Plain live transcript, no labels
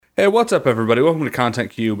Hey, what's up, everybody? Welcome to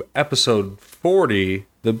Content Cube, episode 40,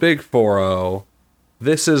 the big 40.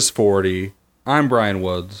 This is 40. I'm Brian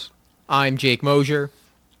Woods. I'm Jake Mosier.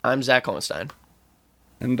 I'm Zach Hohenstein.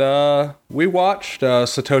 And we watched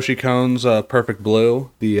Satoshi Kon's Perfect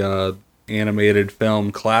Blue, the animated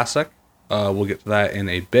film classic. We'll get to that in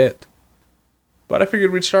a bit. But I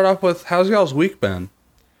figured we'd start off with, how's y'all's week been?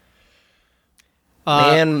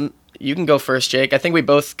 Man, you can go first, Jake. I think we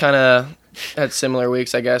both kind of had similar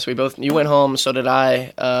weeks, I guess. You went home, so did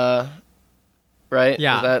I. Right?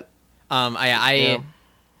 Yeah.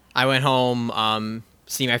 I went home,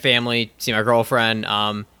 see my family, see my girlfriend.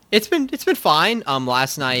 It's been fine.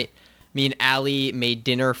 Last night, me and Allie made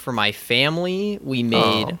dinner for my family. We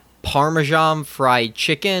made Parmesan fried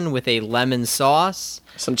chicken with a lemon sauce.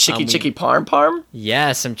 Some chicky parm?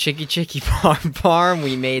 Yeah, some chicky parm.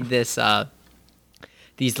 We made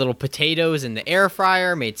these little potatoes in the air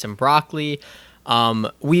fryer, made some broccoli.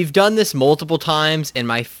 We've done this multiple times, and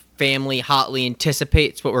my family hotly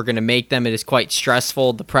anticipates what we're going to make them. It is quite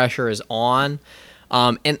stressful. The pressure is on.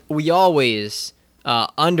 And we always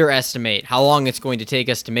underestimate how long it's going to take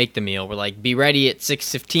us to make the meal. We're like, be ready at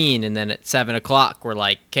 6:15, and then at 7 o'clock, we're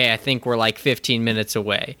like, okay, I think we're like 15 minutes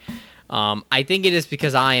away. I think it is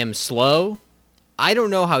because I am slow. I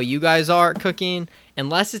don't know how you guys are at cooking.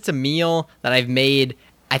 Unless it's a meal that I've made,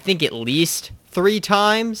 I think at least 3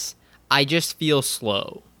 times, I just feel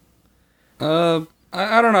slow. I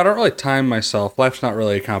don't know. I don't really time myself. Life's not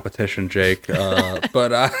really a competition, Jake.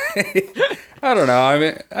 But I don't know. I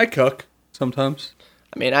mean, I cook sometimes.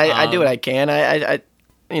 I mean, I do what I can.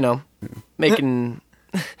 Making...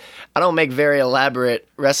 I don't make very elaborate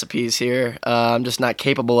recipes here. I'm just not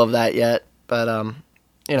capable of that yet. But,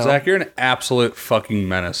 Zach, you're an absolute fucking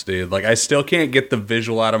menace, dude. Like, I still can't get the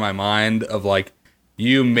visual out of my mind of, like,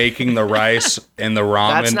 you making the rice and the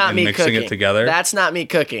ramen and mixing cooking. It together. That's not me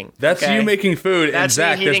cooking. That's you making food. That's and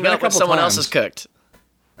Zach, me heating up what someone else has cooked.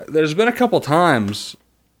 There's been a couple times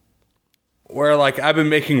where, like, I've been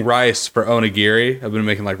making rice for onigiri. I've been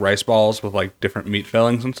making, like, rice balls with, like, different meat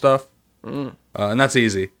fillings and stuff. And that's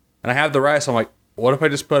easy. And I have the rice. I'm like, what if I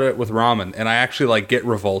just put it with ramen? And I actually, like, get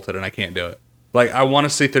revolted and I can't do it. Like, I want to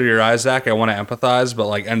see through your eyes, Zach. I want to empathize, but,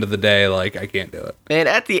 like, end of the day, like, I can't do it. Man,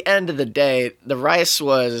 at the end of the day, the rice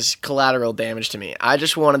was collateral damage to me. I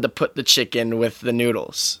just wanted to put the chicken with the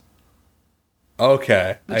noodles.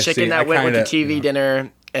 Okay. The chicken that went with the TV dinner,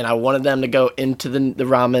 and I wanted them to go into the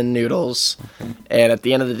ramen noodles. And at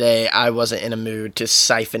the end of the day, I wasn't in a mood to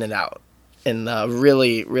siphon it out and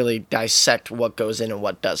really, really dissect what goes in and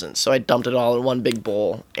what doesn't. So I dumped it all in one big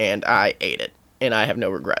bowl, and I ate it. And I have no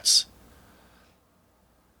regrets.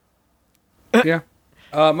 Yeah.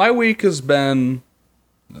 My week has been...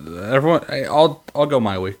 I'll go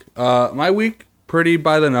my week. My week, pretty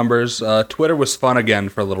by the numbers. Twitter was fun again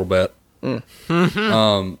for a little bit. And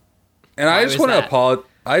I just want to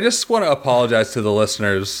apologize to the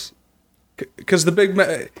listeners because I've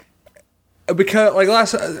kind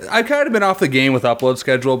of been off the game with upload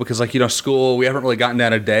schedule because, like, school, we haven't really gotten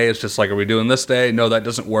down a day. It's just like, are we doing this day? No, that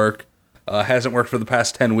doesn't work. Hasn't worked for the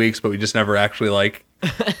past 10 weeks, but we just never actually, like,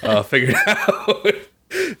 figured out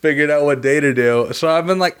what day to do. So I've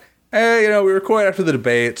been like, hey, we record after the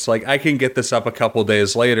debates. Like, I can get this up a couple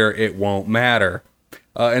days later. It won't matter.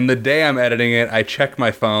 And the day I'm editing it, I check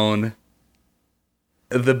my phone.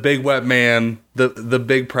 The big wet man, the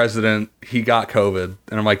big president, he got COVID.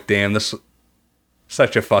 And I'm like, damn, this is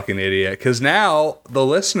such a fucking idiot. Because now the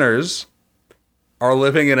listeners are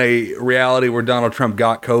living in a reality where Donald Trump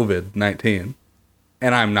got COVID-19.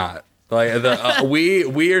 And I'm not. Like,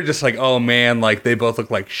 we are just like, oh man, like, they both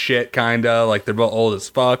look like shit, kinda. Like, they're both old as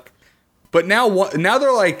fuck. But now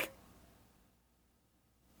they're like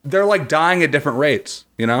dying at different rates,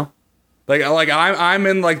 Like I'm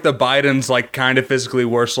in, like, the Biden's, like, kind of physically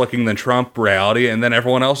worse looking than Trump reality, and then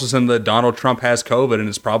everyone else is in the Donald Trump has COVID and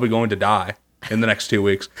is probably going to die in the next 2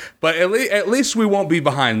 weeks. But at least we won't be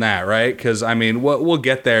behind that, right? Because, I mean, we'll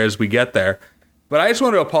get there as we get there. But I just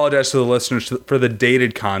want to apologize to the listeners for the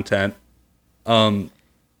dated content. And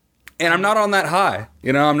I'm not on that high.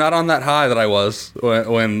 I'm not on that high that I was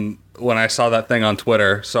when I saw that thing on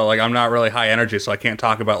Twitter. So, like, I'm not really high energy, so I can't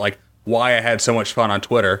talk about, like, why I had so much fun on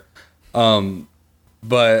Twitter.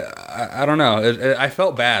 But I don't know. I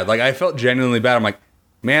felt bad. Like, I felt genuinely bad. I'm like,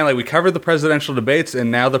 man, like, we covered the presidential debates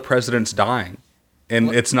and now the president's dying.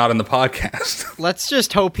 And it's not in the podcast. Let's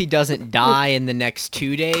just hope he doesn't die in the next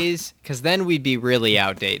 2 days, because then we'd be really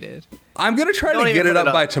outdated. I'm going to try to get it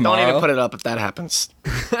up by tomorrow. Don't even put it up if that happens.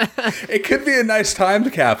 It could be a nice time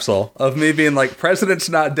capsule of me being like, president's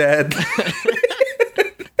not dead.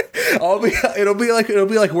 It'll be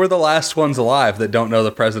like we're the last ones alive that don't know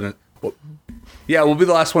the president. Well, yeah, we'll be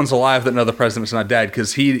the last ones alive that know the president's not dead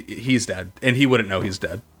because he's dead and he wouldn't know he's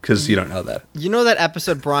dead because you don't know that. You know that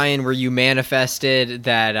episode, Brian, where you manifested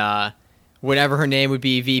that whenever her name would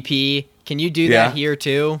be VP? Can you do that here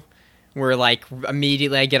too? Where like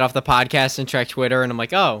immediately I get off the podcast and check Twitter and I'm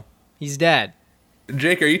like, oh, he's dead.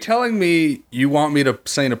 Jake, are you telling me you want me to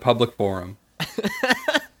say in a public forum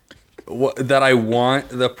that I want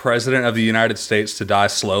the president of the United States to die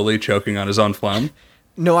slowly, choking on his own phlegm?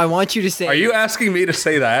 No, I want you to say... Are you asking me to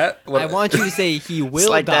say that? I want you to say he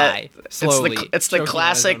will die slowly. It's the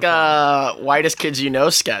classic whitest kids you know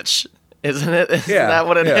sketch, isn't it? Isn't that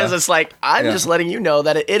what it is? It's like, I'm just letting you know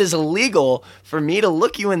that it is illegal for me to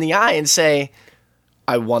look you in the eye and say,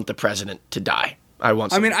 I want the president to die. I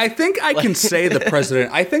mean, I think I can say the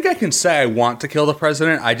president. I think I can say I want to kill the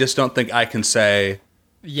president. I just don't think I can say,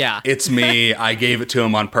 it's me. I gave it to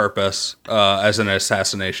him on purpose as an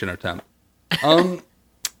assassination attempt.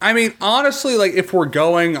 I mean, honestly, like if we're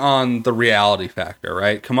going on the reality factor,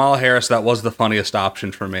 right? Kamala Harris, that was the funniest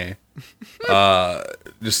option for me.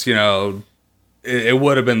 Just, you know, it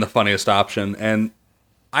would have been the funniest option. And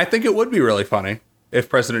I think it would be really funny if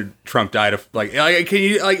President Trump died of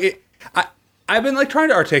I've been like trying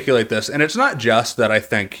to articulate this, and it's not just that I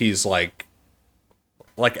think he's like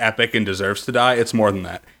epic and deserves to die. It's more than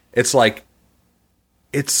that. It's like,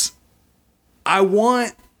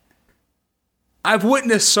 I've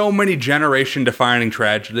witnessed so many generation-defining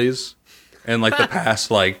tragedies in like the past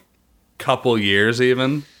like couple years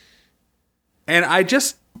even, and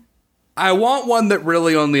I want one that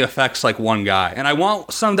really only affects like one guy, and I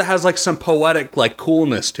want some that has like some poetic like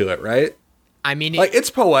coolness to it, right? I mean, like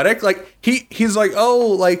it's poetic. Like he's like, oh,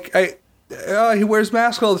 like he wears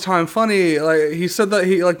masks all the time. Funny, like he said that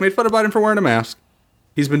he like made fun of Biden for wearing a mask.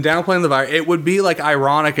 He's been downplaying the virus. It would be like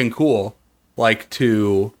ironic and cool, like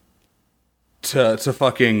to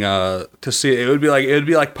fucking to see it would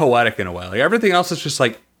be like poetic in a way. Like everything else is just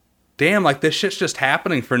like, damn, like this shit's just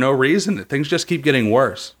happening for no reason. Things just keep getting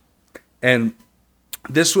worse, and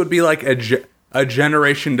this would be like a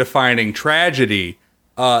generation defining tragedy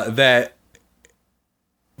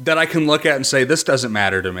that I can look at and say, this doesn't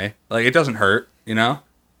matter to me. Like, it doesn't hurt, you know?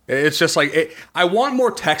 It's just like, I want more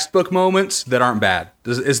textbook moments that aren't bad.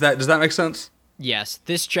 Does that make sense? Yes.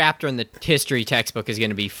 This chapter in the history textbook is going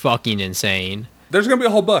to be fucking insane. There's going to be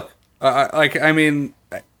a whole book. I mean,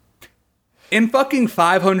 in fucking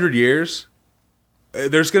 500 years,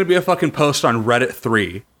 there's going to be a fucking post on Reddit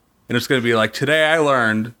 3, and it's going to be like, today I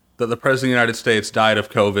learned that the President of the United States died of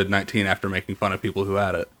COVID-19 after making fun of people who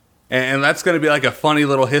had it. And that's going to be like a funny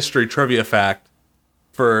little history trivia fact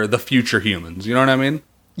for the future humans. You know what I mean?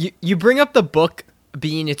 You bring up the book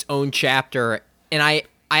being its own chapter, and I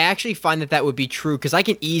actually find that would be true, because I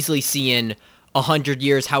can easily see in 100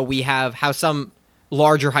 years how some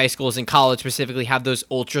larger high schools and college specifically have those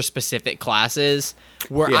ultra specific classes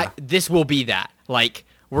where this will be that. Like,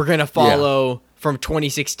 we're going to follow from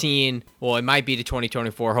 2016, well, it might be to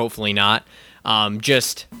 2024, hopefully not,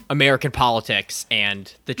 just American politics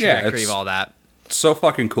and the trajectory of all that. So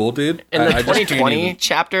fucking cool, dude. In the 2020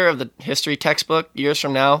 chapter of the history textbook, years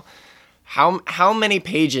from now, how many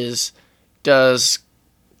pages does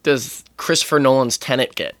Christopher Nolan's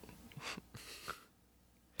Tenet get?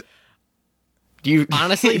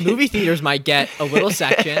 Honestly, movie theaters might get a little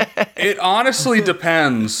section. It honestly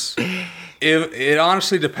depends. It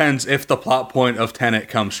honestly depends if the plot point of Tenet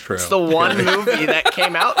comes true. It's the one movie that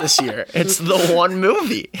came out this year. It's the one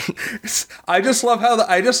movie. I just love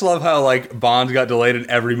how like Bond got delayed and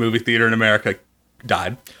every movie theater in America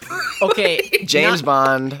died. Okay, James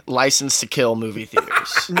Bond, License to Kill movie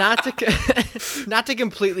theaters. Not to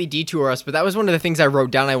completely detour us, but that was one of the things I wrote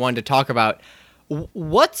down I wanted to talk about.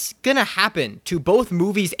 What's gonna happen to both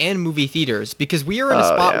movies and movie theaters? Because we are in a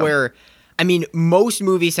spot where, I mean, most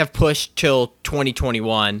movies have pushed till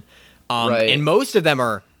 2021, and most of them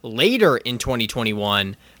are later in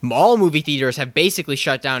 2021. All movie theaters have basically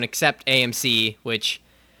shut down except AMC, which,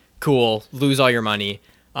 cool, lose all your money.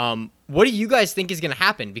 What do you guys think is going to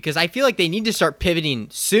happen? Because I feel like they need to start pivoting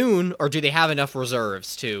soon, or do they have enough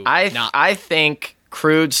reserves to I think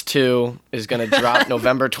Croods 2 is going to drop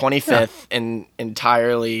November 25th and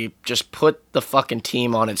entirely just put the fucking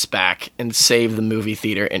team on its back and save the movie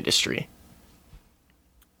theater industry.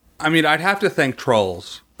 I mean, I'd have to thank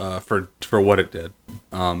Trolls for what it did.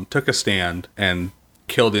 Took a stand and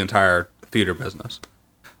killed the entire theater business.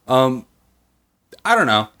 I don't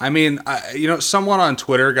know. I mean, someone on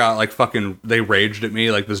Twitter got like fucking, they raged at me,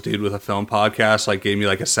 like this dude with a film podcast, like gave me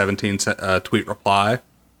like a 17 tweet reply.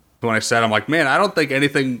 When I said, I'm like, man, I don't think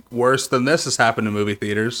anything worse than this has happened to movie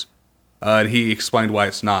theaters. He explained why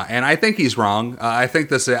it's not, and I think he's wrong. I think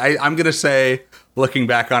this. I'm gonna say, looking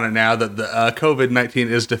back on it now, that the COVID-19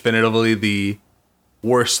 is definitively the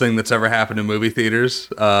worst thing that's ever happened to movie theaters.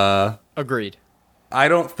 Agreed. I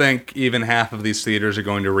don't think even half of these theaters are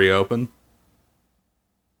going to reopen.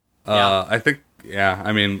 Yeah. I think,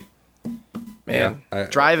 I mean, Man, yeah,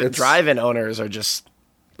 drive-in owners are just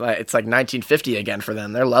like, it's like 1950 again for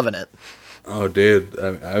them. They're loving it. Oh, dude,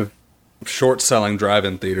 I've short selling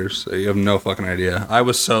drive-in theaters. You have no fucking idea. I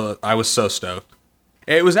was so stoked.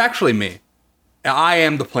 It was actually me. I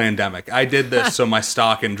am the pandemic. I did this so my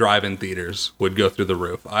stock in drive-in theaters would go through the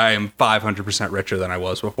roof. I am 500% richer than I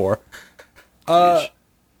was before.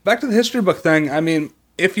 Back to the history book thing. I mean,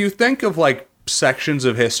 if you think of like sections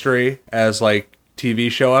of history as like TV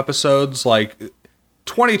show episodes, like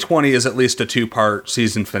 2020 is at least a 2-part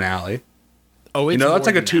season finale. Oh, it's that's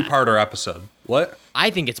like a more than that. 2-parter episode. What? I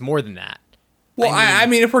think it's more than that. Well, I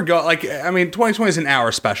mean, if we're going, 2020 is an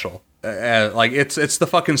hour special. Like it's the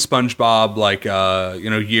fucking SpongeBob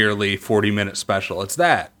yearly 40-minute special. It's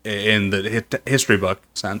that in the history book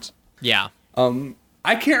sense. Yeah.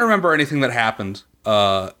 I can't remember anything that happened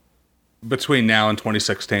between now and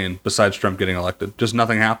 2016 besides Trump getting elected. Just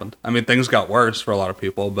nothing happened. I mean, things got worse for a lot of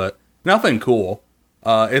people, but nothing cool.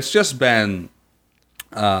 It's just been.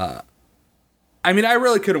 I mean, I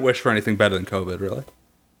really couldn't wish for anything better than COVID, really.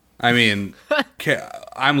 I mean,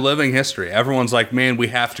 I'm living history. Everyone's like, man, we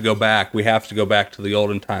have to go back. We have to go back to the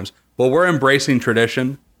olden times. Well, we're embracing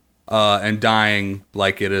tradition and dying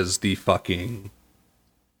like it is the fucking...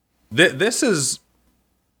 This is...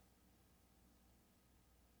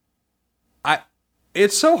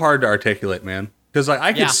 It's so hard to articulate, man. Because like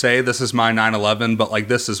I could say this is my 9/11, but like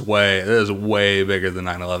this is way bigger than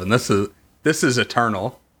 9/11. This is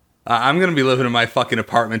eternal. I'm going to be living in my fucking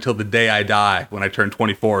apartment till the day I die when I turn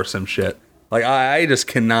 24 or some shit. Like, I just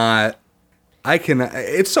cannot...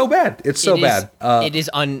 It's so bad. It's so bad. It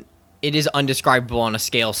is undescribable on a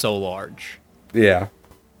scale so large. Yeah.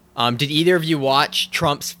 Did either of you watch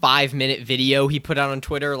Trump's 5-minute video he put out on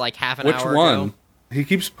Twitter like half an hour ago? Which one? He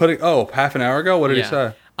keeps putting... Oh, half an hour ago? What did he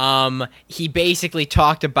say? He basically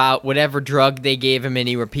talked about whatever drug they gave him, and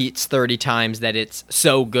he repeats 30 times that it's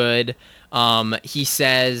so good. He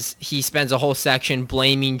says he spends a whole section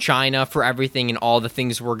blaming China for everything and all the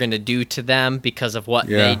things we're going to do to them because of what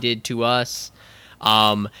they did to us.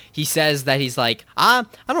 He says that he's like, I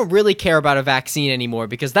don't really care about a vaccine anymore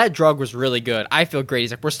because that drug was really good. I feel great.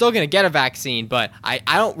 He's like, we're still going to get a vaccine, but I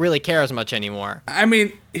don't really care as much anymore. I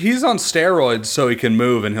mean, he's on steroids so he can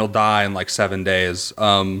move and he'll die in like 7 days.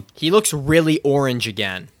 He looks really orange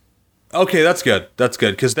again. Okay, that's good. That's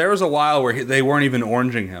good because there was a while where they weren't even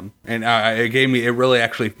oranging him, and it really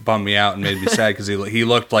actually bummed me out and made me sad because he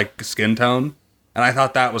looked like skin tone, and I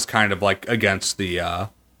thought that was kind of like against the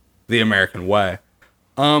American way.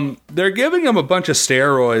 They're giving him a bunch of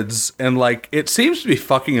steroids, and like it seems to be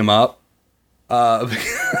fucking him up.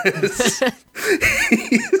 Because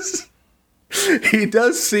he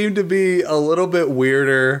does seem to be a little bit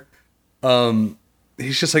weirder.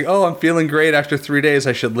 He's just like, oh, I'm feeling great after 3 days.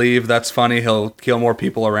 I should leave. That's funny. He'll kill more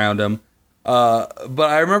people around him. But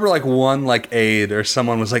I remember like one like aide or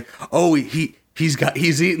someone was like, oh,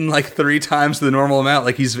 he's eaten like 3 times the normal amount.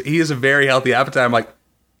 Like he has a very healthy appetite. I'm like,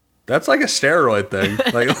 that's like a steroid thing.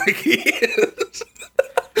 like he is.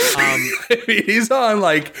 I mean, he's on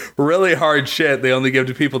like really hard shit. They only give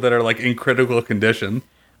to people that are like in critical condition.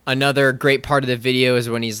 Another great part of the video is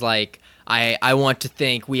when he's like, I want to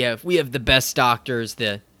think we have the best doctors,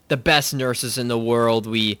 the best nurses in the world.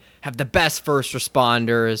 We have the best first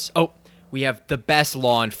responders. Oh, we have the best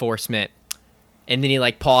law enforcement. And then he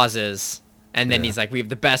like pauses, and then he's like, we have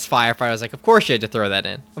the best firefighters. I was like, of course you had to throw that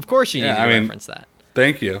in. Of course you need to reference that.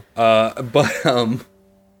 Thank you. But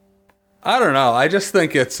I don't know. I just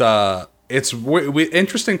think it's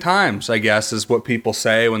interesting times, I guess, is what people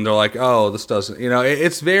say when they're like, oh, this doesn't,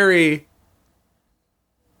 it's very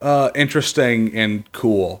interesting and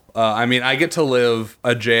cool. I mean, I get to live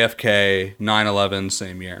a JFK 9/11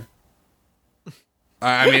 same year.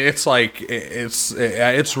 I mean, it's like,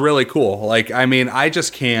 it's really cool. Like, I mean, I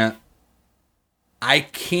can't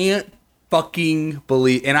fucking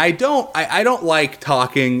believe, and I don't like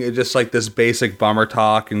talking just like this basic bummer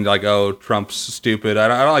talk and like, oh, Trump's stupid. I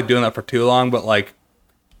don't like doing that for too long, but like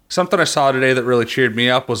something I saw today that really cheered me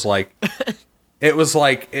up was like it was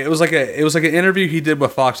like an interview he did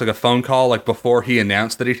with Fox, like a phone call like before he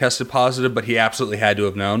announced that he tested positive, but he absolutely had to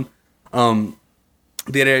have known that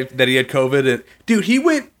he had COVID. And dude,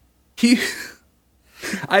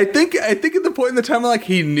 I think at the point in the time like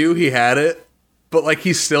he knew he had it. But like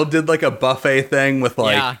he still did like a buffet thing with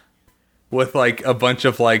like a bunch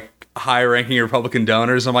of like high-ranking Republican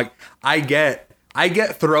donors. I'm like, I get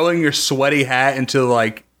throwing your sweaty hat into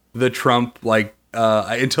like the Trump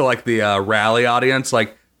into like the rally audience.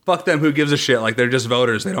 Like, fuck them, who gives a shit? Like, they're just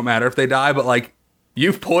voters. They don't matter if they die. But like,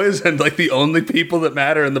 you've poisoned like the only people that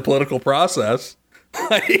matter in the political process.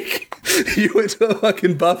 Like, you went to a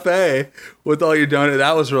fucking buffet with all your donuts.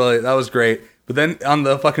 That was great. But then on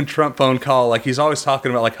the fucking Trump phone call, like, he's always talking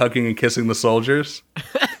about like hugging and kissing the soldiers,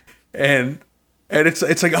 and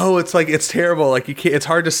it's like, oh, it's terrible. Like, you can't. It's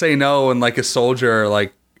hard to say no when like a soldier or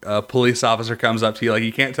like a police officer comes up to you. Like,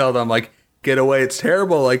 you can't tell them like, get away. It's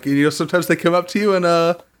terrible. Like, you know, sometimes they come up to you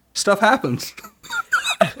and stuff happens.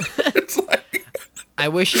 It's like, I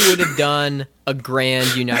wish you would have done a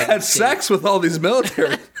grand United had States. sex with all these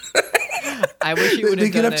military. I wish you would They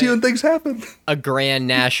have get done up to you and things happen. a grand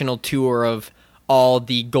national tour of all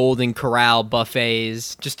the Golden Corral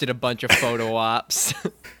buffets. Just did a bunch of photo ops.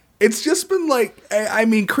 It's just been like, I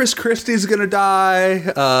mean, Chris Christie's gonna die.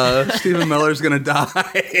 Stephen Miller's gonna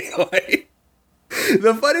die. Like,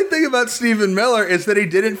 the funny thing about Stephen Miller is that he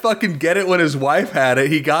didn't fucking get it when his wife had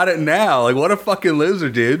it. He got it now. Like, what a fucking loser,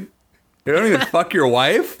 dude. You don't even fuck your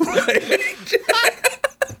wife?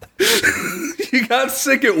 You got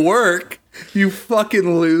sick at work, you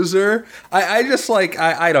fucking loser. I just like,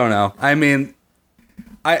 I don't know. I mean,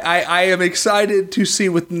 I am excited to see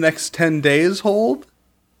what the next 10 days hold.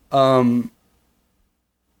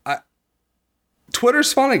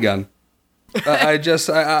 Twitter's fun again.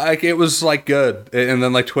 It was like good. And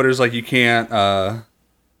then like Twitter's like, you can't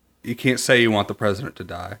say you want the president to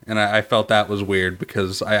die. And I felt that was weird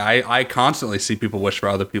because I constantly see people wish for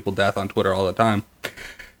other people death on Twitter all the time.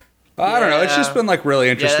 I don't know. It's just been like really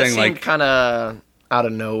interesting. Yeah, that seemed like kind of out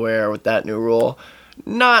of nowhere with that new rule.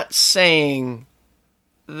 Not saying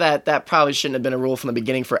that probably shouldn't have been a rule from the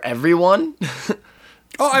beginning for everyone.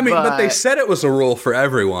 Oh, I mean, but they said it was a rule for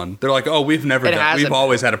everyone. They're like, oh, we've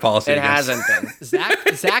always had a policy. It against hasn't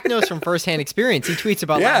been. Zach knows from firsthand experience. He tweets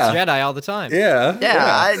about Last Jedi all the time. Yeah.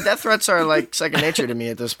 Death threats are like second nature to me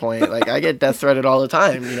at this point. Like, I get death threatened all the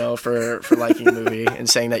time, you know, for liking a movie and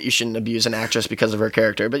saying that you shouldn't abuse an actress because of her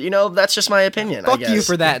character. But, you know, that's just my opinion. Fuck I guess. you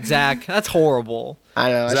for that, Zach. That's horrible.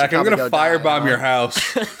 I know. Zach, I'm gonna firebomb your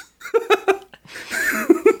house.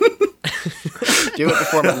 Do it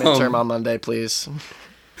before my midterm on Monday, please.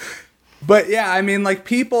 But yeah, I mean, like,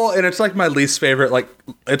 people, and it's like my least favorite, like,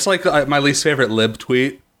 it's like my least favorite lib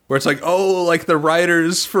tweet, where it's like, oh, like, the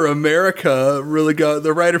writers for America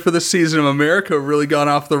the writer for this season of America really gone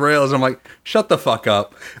off the rails. I'm like, shut the fuck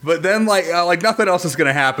up. But then, like nothing else is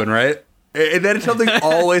gonna happen, right? And then something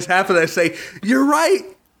always happens. I say, you're right,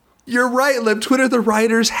 Lib Twitter. The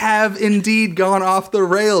writers have indeed gone off the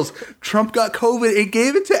rails. Trump got COVID and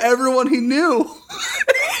gave it to everyone he knew.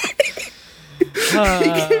 He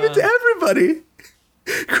gave it to everybody.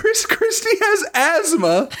 Chris Christie has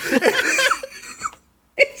asthma.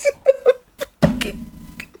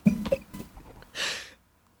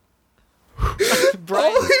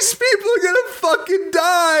 All these people are gonna fucking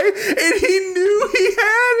die, and he knew he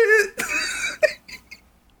had it.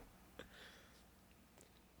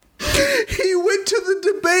 He went to the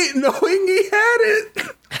debate knowing he had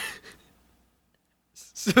it.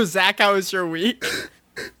 So, Zach, how was your week?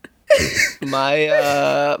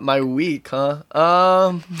 My week, huh?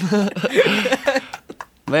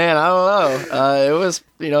 Man, I don't know. It was,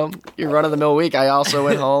 you know, your run-of-the-mill week. I also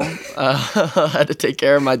went home. Had to take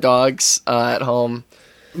care of my dogs at home.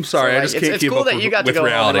 I'm sorry, So, I just can't it's keep cool up that you got to with go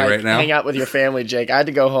reality home and, right now. hang out with your family, Jake. I had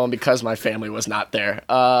to go home because my family was not there.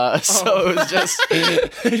 So it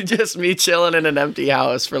was just me chilling in an empty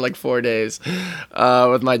house for like 4 days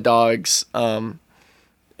with my dogs. And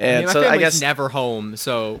My so I family's guess never home,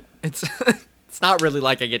 so it's it's not really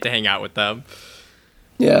like I get to hang out with them.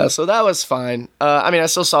 yeah, so that was fine. I mean, I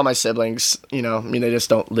still saw my siblings. You know, I mean, they just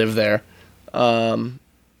don't live there.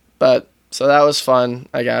 But so that was fun,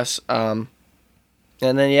 I guess. And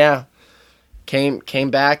then yeah, came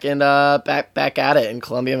back and back at it in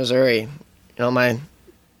Columbia, Missouri. You know,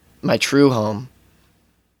 my true home.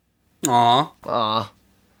 Aw.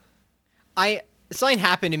 Something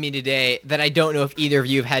happened to me today that I don't know if either of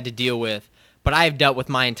you have had to deal with, but I have dealt with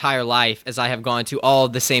my entire life as I have gone to all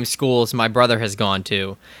of the same schools my brother has gone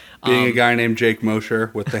to. Being a guy named Jake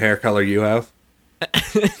Mosher with the hair color you have.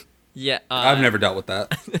 Yeah, I've never dealt with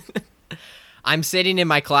that. I'm sitting in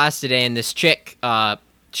my class today, and this chick,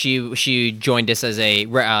 she joined us as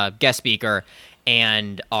a guest speaker,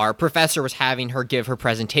 and our professor was having her give her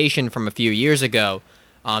presentation from a few years ago,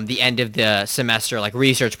 the end of the semester, like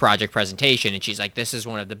research project presentation, and she's like, "This is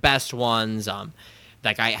one of the best ones."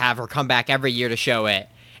 Like I have her come back every year to show it,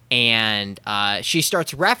 and she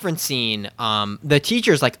starts referencing the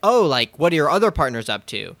teacher's like, oh, like, what are your other partners up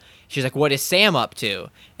to? She's like, what is Sam up to?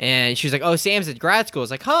 And she's like, oh, Sam's at grad school.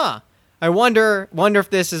 It's like, huh, I wonder if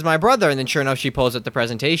this is my brother. And then sure enough, she pulls up the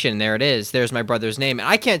presentation, and there it is. There's my brother's name. And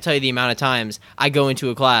I can't tell you the amount of times I go into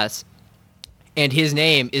a class and his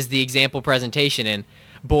name is the example presentation, and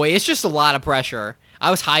boy, it's just a lot of pressure. I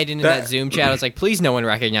was hiding in that Zoom chat. I was like, please no one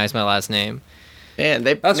recognize my last name. Man,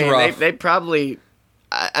 That's rough. They probably,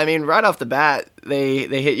 I mean, right off the bat, they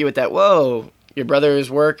hit you with that, whoa, your brother's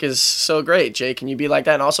work is so great, Jake, can you be like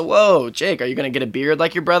that? And also, whoa, Jake, are you going to get a beard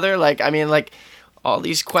like your brother? Like, I mean, like, all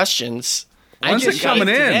these questions. When's it coming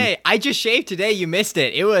in? Today. I just shaved today. You missed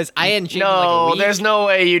it. I hadn't shaved in like a week. There's no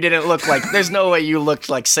way you didn't look like, there's no way you looked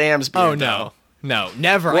like Sam's beard. Oh, no. No,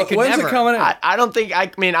 never. I could When's never. it coming in? I don't think, I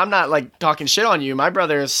mean, I'm not, like, talking shit on you. My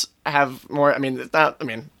brothers have more,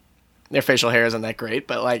 their facial hair isn't that great,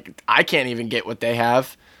 but, like, I can't even get what they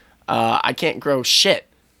have. I can't grow shit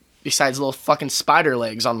besides little fucking spider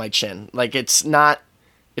legs on my chin. Like, it's not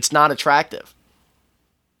attractive.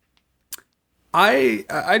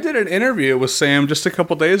 I did an interview with Sam just a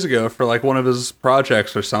couple days ago for, like, one of his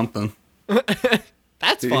projects or something.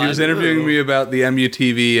 That's fun. He was interviewing me about the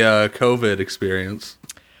MUTV COVID experience.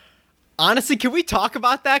 Honestly, can we talk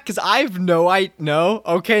about that? Because I've no idea. No?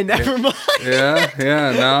 Okay, never mind.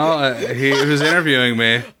 No. He was interviewing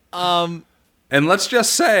me. And let's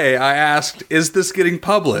just say I asked, is this getting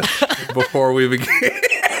published before we begin?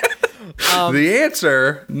 The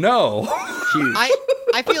answer, no. Huge.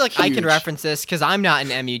 I feel like I can reference this because I'm not in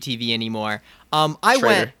MUTV anymore. I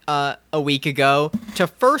went a week ago to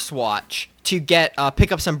First Watch to get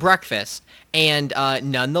pick up some breakfast, and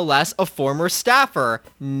nonetheless, a former staffer,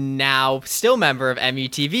 now still member of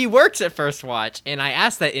MUTV, works at First Watch, and I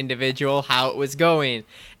asked that individual how it was going,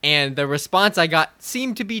 and the response I got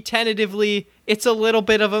seemed to be tentatively, it's a little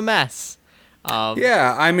bit of a mess.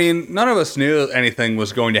 Yeah, I mean, none of us knew anything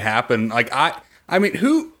was going to happen. Like,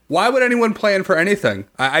 why would anyone plan for anything?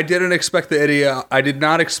 I didn't expect the idiot. I did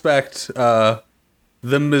not expect the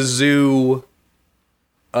Mizzou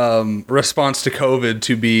response to COVID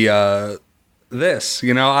to be this.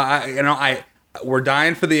 We're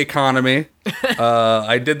dying for the economy.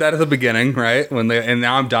 I did that at the beginning, right? And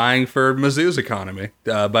now I'm dying for Mizzou's economy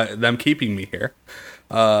by them keeping me here.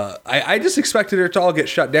 I just expected it to all get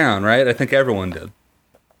shut down, right? I think everyone did.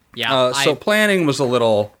 Yeah. So planning was a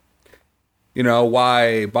little,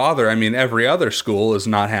 why bother? I mean, every other school is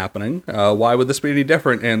not happening. Why would this be any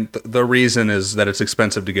different? And the reason is that it's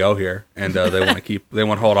expensive to go here, and they want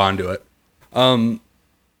to hold on to it.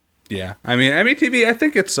 Yeah. I mean, METV, I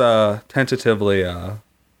think it's tentatively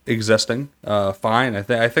existing. Fine.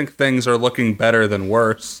 I think things are looking better than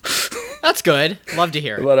worse. That's good. Love to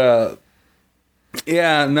hear it. But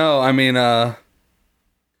yeah, no, I mean, I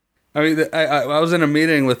was in a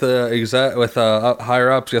meeting with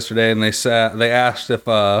higher ups yesterday, and they asked if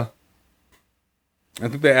like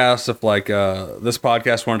this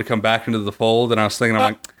podcast wanted to come back into the fold, and I was thinking,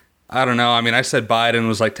 I'm like, I don't know. I mean, I said Biden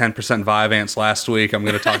was like 10% Vyvanse last week. I'm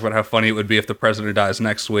going to talk about how funny it would be if the president dies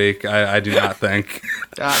next week. I do not think.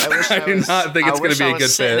 I do not think it's going to be a good fit.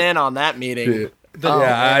 Sitting in on that meeting.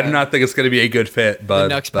 I do not think it's going to be a good fit. But the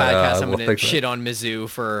next podcast, I'm going to shit on Mizzou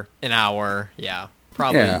for an hour. Yeah.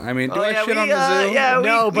 Probably. Yeah, I mean, do I shit on Mizzou? Yeah,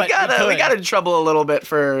 no, we got in trouble a little bit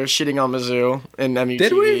for shitting on Mizzou in MUTV.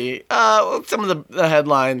 Did we? Some of the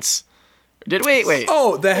headlines. Did we? Wait.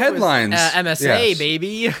 Oh, the headlines. MSA, yes.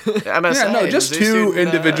 Baby. MSA. Yeah, no, just Mizzou two student,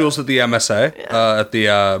 individuals at the MSA, at the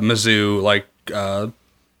Mizzou, like,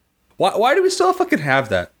 why do we still fucking have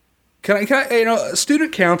that? Can I,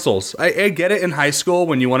 student councils, I get it in high school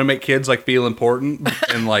when you want to make kids, like, feel important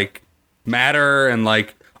and, like, matter and,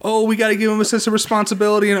 like, oh, we got to give them a sense of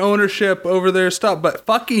responsibility and ownership over their stuff. But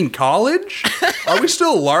fucking college? Are we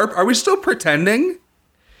still LARP? Are we still pretending?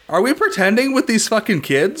 Are we pretending with these fucking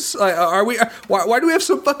kids? Are we? Why do we have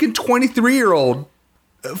some fucking 23-year-old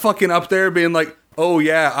fucking up there being like, oh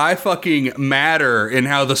yeah, I fucking matter in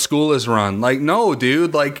how the school is run? Like, no,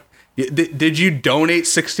 dude. Like, did you donate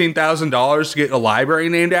 $16,000 to get a library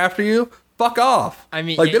named after you? Fuck off. I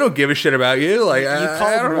mean, like, they don't give a shit about you. Like, you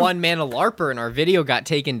called one man a LARPer, and our video got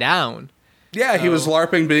taken down. Yeah, he was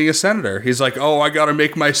LARPing being a senator. He's like, oh, I gotta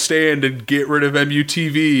make my stand and get rid of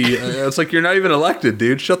MUTV. It's like, you're not even elected,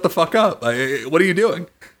 dude. Shut the fuck up. What are you doing?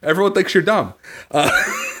 Everyone thinks you're dumb.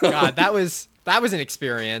 God, that was an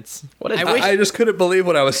experience. I just couldn't believe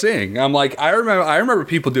what I was seeing. I'm like, I remember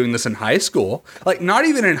people doing this in high school. Like, not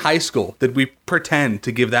even in high school did we pretend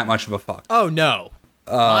to give that much of a fuck. Oh, no.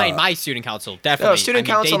 My student council, definitely. No, student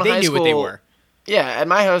council in they high knew school, what they were. Yeah, at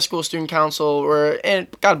my high school, student council and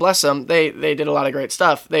God bless them, they did a lot of great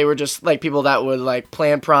stuff. They were just like people that would like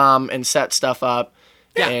plan prom and set stuff up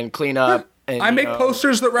and clean up. And, I make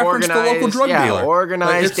posters that reference the local drug dealer.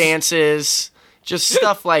 Organize dances, just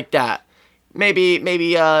stuff like that. Maybe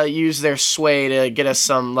use their sway to get us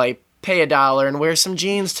some, like, pay $1 and wear some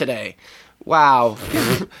jeans today. Wow.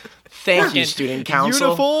 Thank you, student council.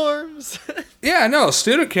 Uniforms. Yeah, no,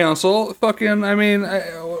 student council, fucking, I mean,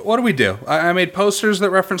 what do we do? I made posters that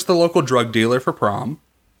reference the local drug dealer for prom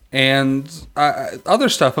and other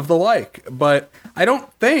stuff of the like. But I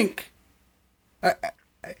don't think...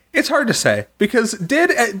 it's hard to say, because did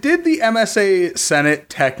the MSA Senate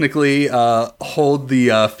technically hold the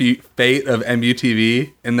fate of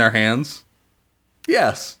MUTV in their hands?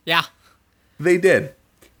 Yes. Yeah. They did.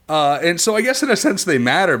 And so I guess in a sense they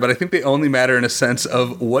matter, but I think they only matter in a sense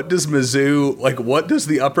of what does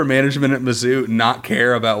the upper management at Mizzou not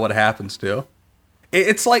care about what happens to?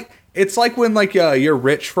 It's like when like your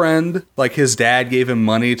rich friend, like his dad gave him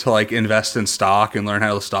money to like invest in stock and learn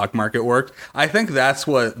how the stock market worked. I think that's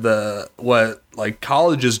what like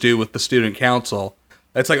colleges do with the student council.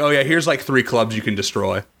 It's like, oh yeah, here's like 3 clubs you can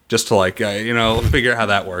destroy just to like, figure out how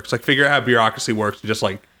that works. Like figure out how bureaucracy works, just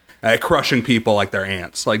like crushing people like they're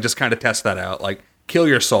ants. Like just kind of test that out. Like kill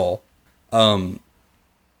your soul. But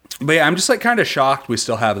yeah, I'm just like kind of shocked we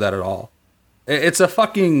still have that at all. It's a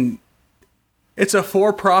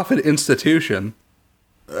for-profit institution.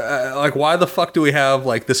 Like, why the fuck do we have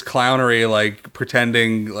like this clownery, like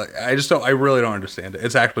pretending? Like, I really don't understand it.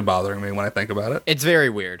 It's actually bothering me when I think about it. It's very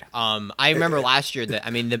weird. I remember last year that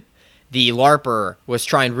the LARPer was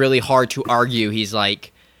trying really hard to argue. He's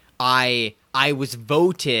like, I was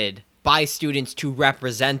voted by students to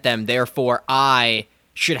represent them, therefore I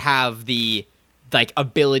should have the like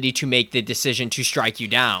ability to make the decision to strike you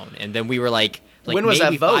down. And then we were like when was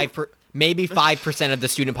that vote? Maybe 5% of the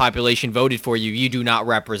student population voted for you. You do not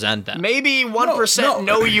represent them. Maybe 1%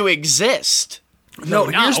 know you exist. No,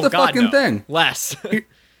 here's the fucking thing. Less.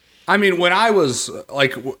 I mean, when I was,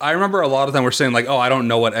 like, I remember a lot of them were saying, like, oh, I don't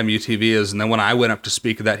know what MUTV is. And then when I went up to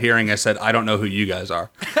speak at that hearing, I said, I don't know who you guys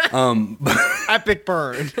are. Epic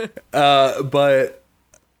burn. But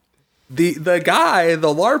the guy,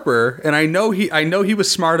 the LARPer, and I know he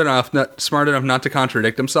was smart enough not to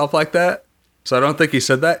contradict himself like that. So I don't think he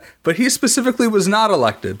said that. But he specifically was not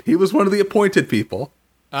elected. He was one of the appointed people.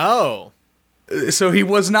 Oh. So he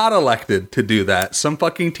was not elected to do that. Some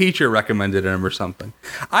fucking teacher recommended him or something.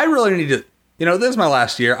 I really need to, this is my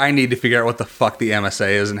last year. I need to figure out what the fuck the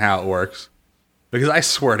MSA is and how it works. Because I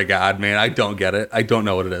swear to God, man, I don't get it. I don't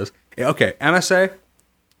know what it is. Okay, MSA,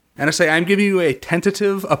 I'm giving you a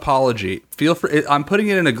tentative apology. I'm putting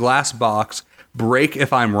it in a glass box. Break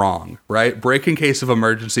if I'm wrong, right? Break in case of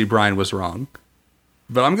emergency, Brian was wrong.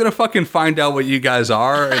 But I'm going to fucking find out what you guys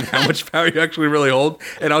are and how much power you actually really hold,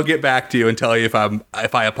 and I'll get back to you and tell you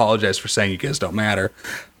if I apologize for saying you guys don't matter.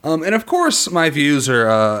 And of course, my views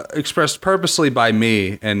are expressed purposely by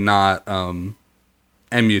me and not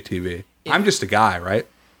MUTV. I'm just a guy, right?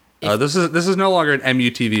 This is no longer an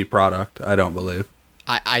MUTV product, I don't believe.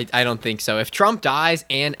 I don't think so. If Trump dies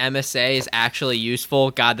and MSA is actually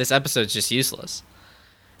useful, God, this episode's just useless.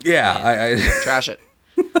 Yeah, I trash it.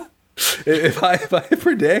 If I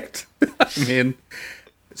predict, I mean,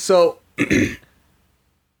 so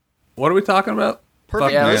what are we talking about?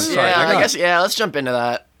 Perfect. Let's jump into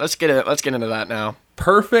that. Let's get into that now.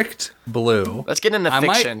 Perfect Blue. Let's get into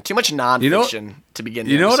fiction. Too much non-fiction to begin.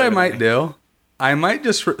 You know what I might do? I might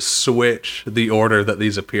just switch the order that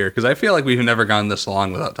these appear, because I feel like we've never gone this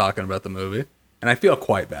long without talking about the movie, and I feel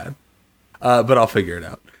quite bad. But I'll figure it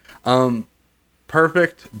out.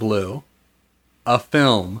 Perfect Blue. A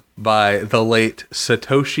film by the late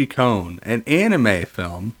Satoshi Kon, an anime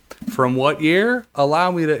film from what year? Allow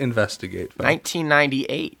me to investigate.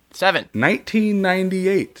 1998.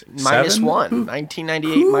 1998. Minus 1.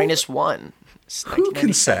 1998 minus 1. Who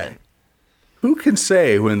can say? Who can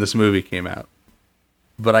say when this movie came out?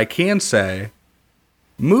 But I can say,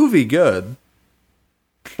 movie good.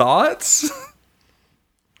 Thoughts?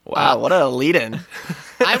 Wow, what a lead-in.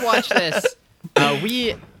 I watched this.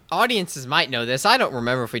 Audiences might know this. I don't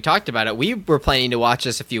remember if we talked about it. We were planning to watch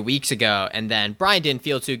this a few weeks ago, and then Brian didn't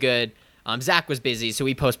feel too good. Zach was busy, so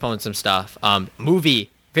we postponed some stuff. Movie,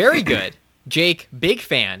 very good. Jake, big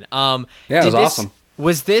fan. Yeah, it was awesome.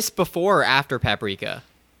 Was this before or after Paprika?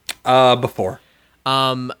 Before.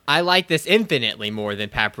 I like this infinitely more than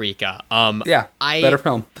Paprika. Better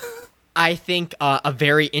film. I think a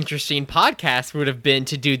very interesting podcast would have been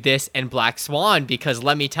to do this and Black Swan, because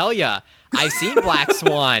let me tell you, I've seen Black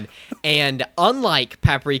Swan, and unlike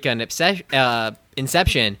Paprika and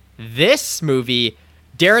Inception. This movie,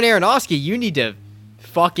 Darren Aronofsky, you need to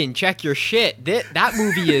fucking check your shit. That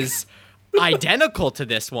movie is identical to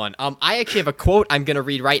this one. I actually have a quote I'm going to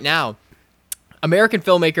read right now. American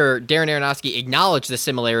filmmaker Darren Aronofsky acknowledged the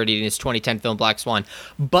similarity in his 2010 film Black Swan,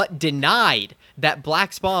 but denied that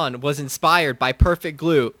Black Swan was inspired by Perfect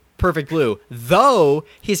Blue, though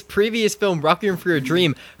his previous film Requiem for a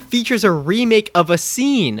Dream features a remake of a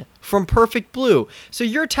scene from Perfect Blue. So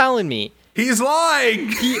you're telling me he's lying.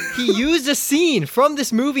 He used a scene from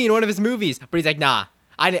this movie in one of his movies, but he's like, nah.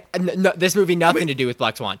 This movie nothing to do with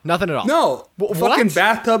Black Swan. Nothing at all. No, fucking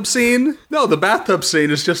bathtub scene. No, the bathtub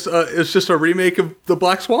scene is just a remake of the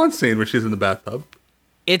Black Swan scene where she's in the bathtub.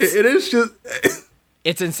 It is just.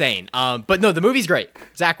 It's insane. But no, the movie's great.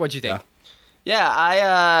 Zach, what'd you think? Yeah,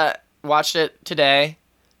 I watched it today.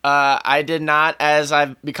 I did not, as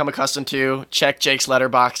I've become accustomed to, check Jake's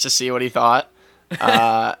letterbox to see what he thought.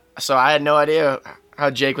 So I had no idea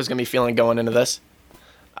how Jake was gonna be feeling going into this.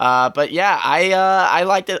 But yeah, I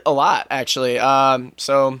liked it a lot, actually.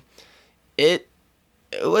 So it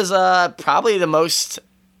was probably the most,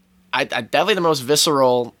 definitely the most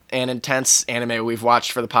visceral and intense anime we've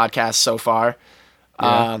watched for the podcast so far.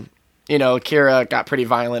 Yeah. Akira got pretty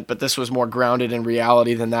violent, but this was more grounded in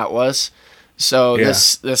reality than that was. So yeah.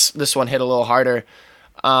 This one hit a little harder.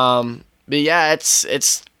 But yeah,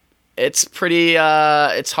 it's pretty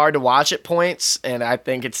it's hard to watch at points, and I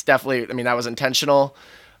think it's definitely, I mean, that was intentional.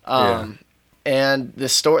 And the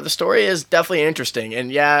story is definitely interesting,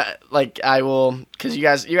 and yeah, like I will, because you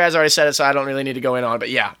guys already said it, so I don't really need to go in on it, but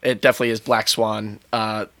yeah, it definitely is Black Swan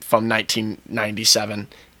from 1997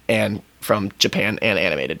 and from Japan and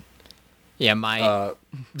animated. Yeah,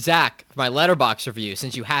 Zach, my letterbox review,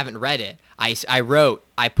 since you haven't read it, I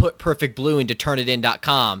put Perfect Blue into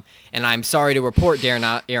turnitin.com, and I'm sorry to report, Darren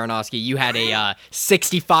Aronofsky, you had a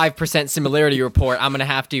 65% similarity report. I'm going to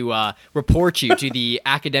have to report you to the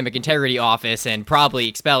Academic Integrity Office and probably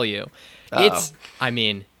expel you. It's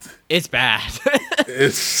bad.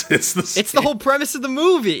 It's the whole premise of the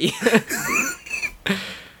movie.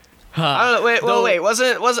 Wait.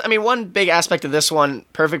 Wasn't I mean, one big aspect of this one,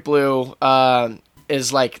 Perfect Blue,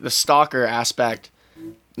 is like the stalker aspect.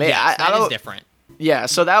 That is different. Yeah,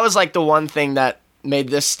 so that was like the one thing that made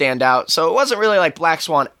this stand out. So it wasn't really like Black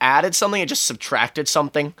Swan added something; it just subtracted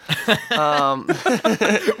something. Which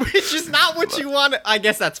is not what you want. I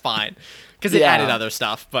guess that's fine because it added other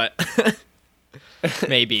stuff, but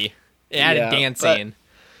maybe it added dancing.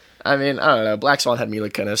 I mean, I don't know. Black Swan had Mila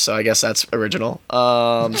Kunis, so I guess that's original.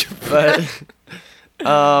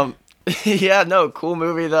 Yeah, no, cool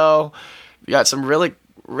movie though. We got some really,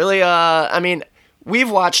 I mean,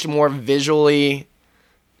 we've watched more visually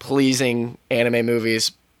pleasing anime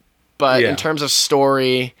movies, but in terms of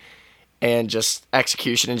story and just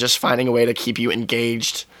execution and just finding a way to keep you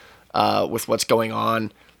engaged with what's going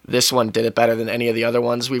on, this one did it better than any of the other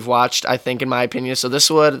ones we've watched, I think, in my opinion. So this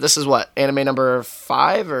is what, anime number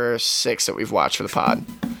 5 or 6 that we've watched for the pod.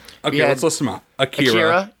 Okay, let's list them out.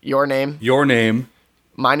 Akira, Your Name,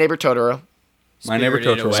 My Neighbor Totoro,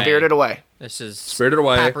 Spirited Away. This is Spirited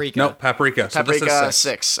Away. Paprika. No, Paprika. So Paprika this is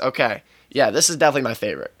 6. Okay. Yeah, this is definitely my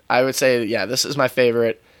favorite. I would say, yeah, this is my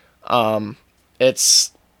favorite. I'm trying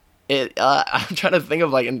to think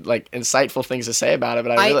of like insightful things to say about it,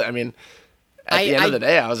 but at the end of the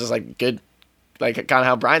day, I was just like, good, like kind of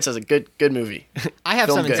how Brian says, a good movie. I have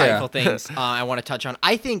some insightful things I want to touch on.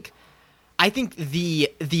 I think the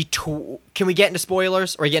can we get into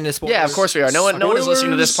spoilers or get into spoilers? Yeah, of course we are. No one is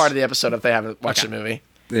listening to this part of the episode if they haven't watched the movie.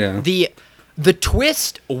 Yeah. The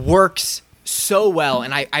twist works so well,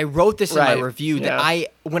 and I wrote this in my review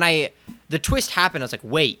that when the twist happened, I was like,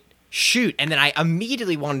 wait, shoot, and then I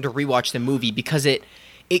immediately wanted to rewatch the movie because it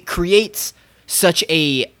creates such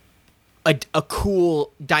a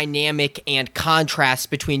cool dynamic and contrast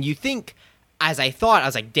between, you think, as I thought, I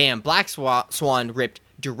was like, damn, Black Swan ripped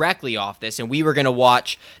directly off this, and we were going to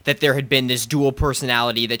watch that there had been this dual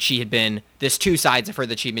personality that she had been, this two sides of her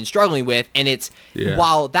that she'd been struggling with, and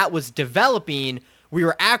while that was developing, we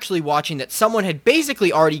were actually watching that someone had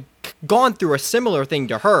basically already gone through a similar thing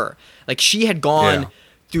to her. Like, she had gone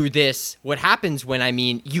through this, what happens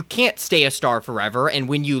when, you can't stay a star forever, and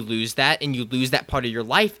when you lose that, and you lose that part of your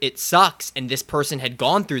life, it sucks, and this person had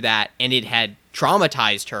gone through that, and it had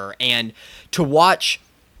traumatized her, and to watch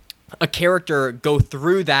a character go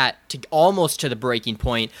through that to almost to the breaking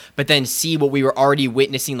point, but then see what we were already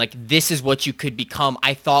witnessing, like, this is what you could become,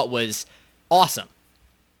 I thought was awesome.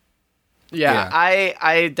 Yeah.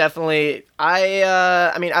 I definitely,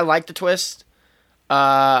 I like the twist.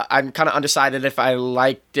 I'm kind of undecided if I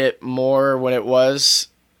liked it more when it was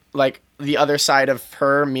like the other side of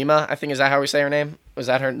her, Mima, I think, is that how we say her name? Was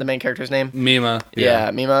that the main character's name? Mima.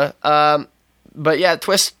 Yeah, Mima. But yeah,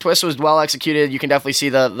 Twist was well executed. You can definitely see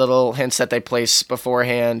the little hints that they place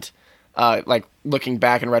beforehand, like looking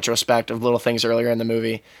back in retrospect of little things earlier in the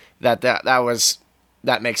movie. That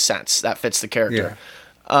makes sense. That fits the character.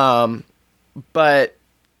 Yeah. But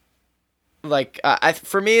like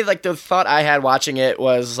for me, like the thought I had watching it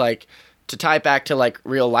was like to tie it back to like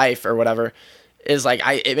real life or whatever is like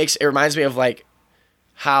it reminds me of like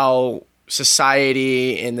how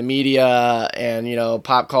society and the media and, you know,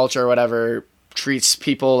 pop culture or whatever treats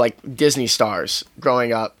people like Disney stars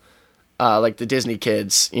growing up, like the Disney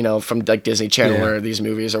kids, you know, from like Disney Channel or these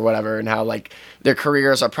movies or whatever, and how like their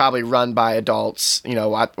careers are probably run by adults, you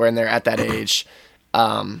know, when they're at that age,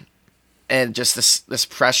 and just this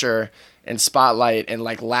pressure and spotlight and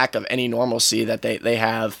like lack of any normalcy that they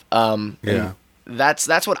have.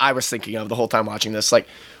 That's what I was thinking of the whole time watching this, like,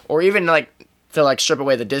 or even like to like strip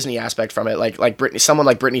away the Disney aspect from it, like someone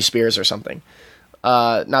like Britney Spears or something.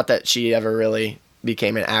 Not that she ever really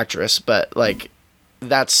became an actress, but like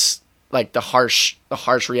that's like the harsh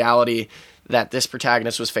reality that this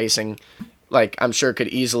protagonist was facing. Like I'm sure could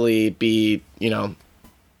easily be, you know,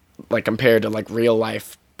 like compared to like real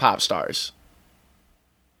life pop stars.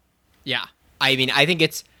 Yeah, I mean, I think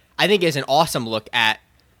it's an awesome look at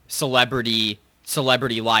celebrity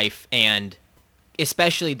life, and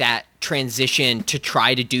especially that transition to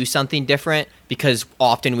try to do something different, because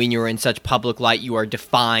often when you're in such public light, you are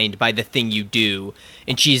defined by the thing you do,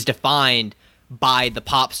 and she's defined by the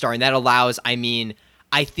pop star, and that allows, I mean,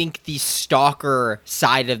 I think the stalker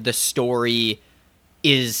side of the story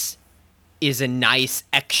is a nice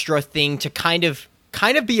extra thing to kind of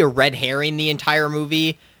be a red herring the entire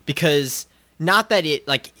movie, because not that it,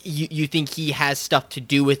 like, you think he has stuff to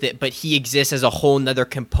do with it, but he exists as a whole nother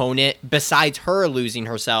component besides her losing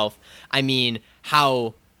herself. I mean,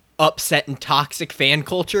 how upset and toxic fan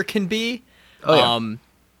culture can be. Oh, yeah.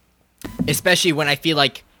 Especially when I feel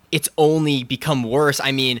like it's only become worse.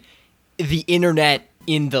 I mean, the internet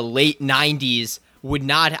in the late 90s would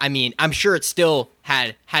not, I mean, I'm sure it still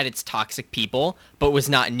had its toxic people, but was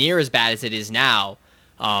not near as bad as it is now.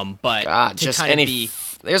 But God, to just kind any of be...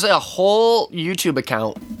 There's a whole YouTube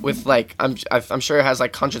account with like I'm sure it has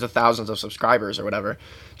like hundreds of thousands of subscribers or whatever,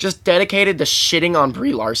 just dedicated to shitting on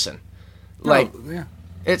Brie Larson. Like,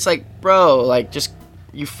 It's like, bro, like just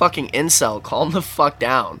you fucking incel, calm the fuck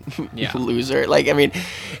down, you loser. Like, I mean,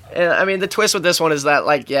 the twist with this one is that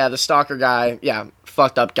like, yeah, the stalker guy,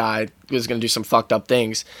 fucked up guy was gonna do some fucked up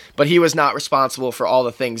things, but he was not responsible for all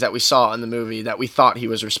the things that we saw in the movie that we thought he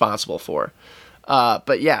was responsible for.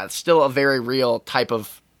 But yeah, it's still a very real type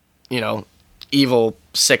of, you know, evil,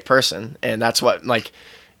 sick person. And that's what, like,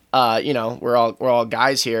 you know, we're all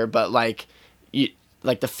guys here, but like,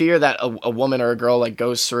 like the fear that a woman or a girl like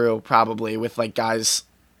goes through probably with like guys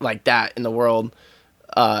like that in the world.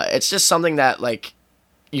 It's just something that like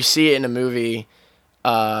you see it in a movie,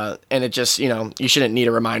 and it just, you know, you shouldn't need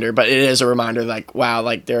a reminder, but it is a reminder like, wow,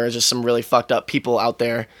 like there are just some really fucked up people out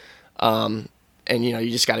there. And you know, you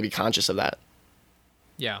just got to be conscious of that.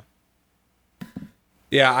 Yeah.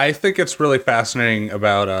 Yeah, I think it's really fascinating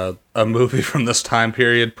about a movie from this time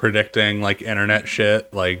period predicting like internet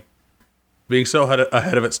shit, like being so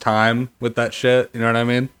ahead of its time with that shit. You know what I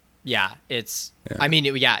mean? Yeah, I mean,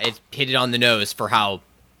 it hit it on the nose for how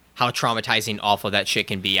traumatizing, awful that shit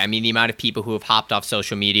can be. I mean, the amount of people who have hopped off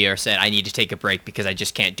social media or said, I need to take a break because I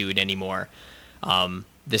just can't do it anymore.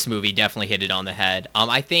 This movie definitely hit it on the head.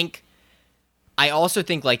 I also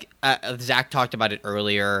think, like Zach talked about it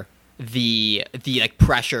earlier, the like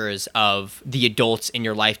pressures of the adults in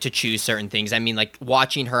your life to choose certain things. I mean, like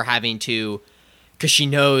watching her having to, because she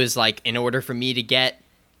knows, like, in order for me to get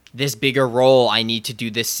this bigger role, I need to do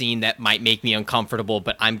this scene that might make me uncomfortable,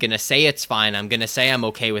 but I'm going to say it's fine. I'm going to say I'm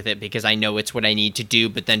okay with it because I know it's what I need to do.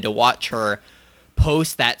 But then to watch her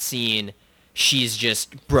post that scene, she's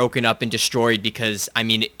just broken up and destroyed because, I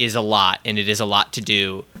mean, it is a lot, and it is a lot to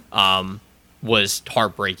do. Was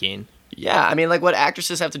heartbreaking. Yeah, I mean, like what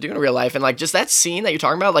actresses have to do in real life, and like just that scene that you're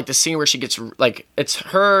talking about, like the scene where she gets, like, it's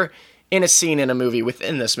her in a scene in a movie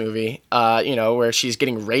within this movie, you know, where she's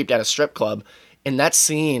getting raped at a strip club, and that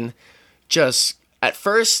scene just, at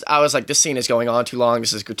first I was like, this scene is going on too long,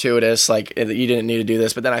 this is gratuitous, like you didn't need to do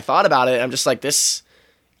this, but then I thought about it, and I'm just like, this,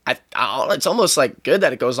 it's almost like good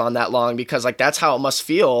that it goes on that long, because like that's how it must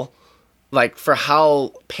feel, like for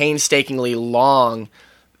how painstakingly long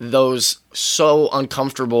those so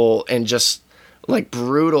uncomfortable and just like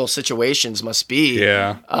brutal situations must be.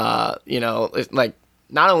 Yeah. You know, like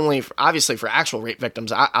not only obviously for actual rape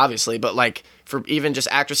victims, obviously, but like for even just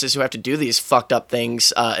actresses who have to do these fucked up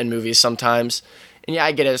things in movies sometimes. And yeah,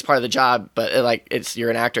 I get it as part of the job, but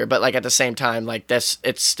you're an actor, but like at the same time, like it's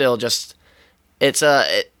still just,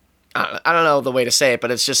 I don't know the way to say it,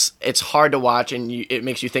 but it's hard to watch, and it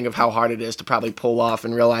makes you think of how hard it is to probably pull off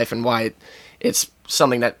in real life, and why it's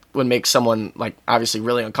something that would make someone like obviously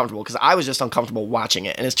really uncomfortable, because I was just uncomfortable watching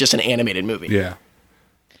it, and it's just an animated movie. Yeah.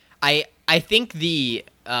 I think to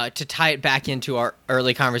tie it back into our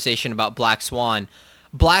early conversation about Black Swan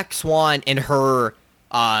and her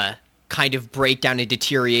kind of breakdown and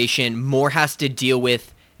deterioration more has to deal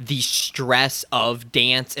with the stress of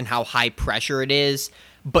dance and how high pressure it is,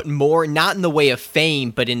 but more not in the way of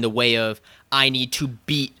fame, but in the way of I need to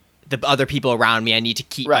beat the other people around me. I need to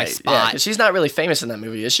keep my spot. Yeah, she's not really famous in that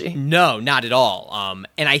movie, is she? No, not at all.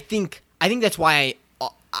 And I think that's why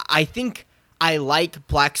I think I like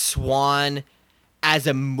Black Swan as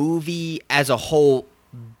a movie as a whole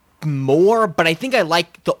more, but I think I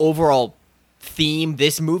like the overall theme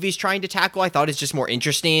this movie's trying to tackle. I thought it's just more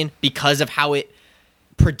interesting because of how it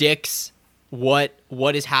predicts what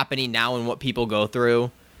is happening now and what people go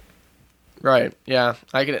through. Right. Yeah.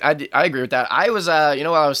 I agree with that. I was what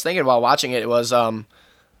I was thinking while watching it was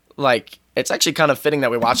like it's actually kind of fitting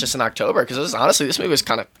that we watched this in October, because honestly this movie was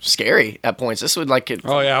kind of scary at points. This would like it.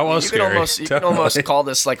 Oh yeah, it was scary. You could almost call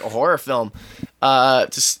this like a horror film.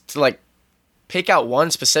 Just to like pick out one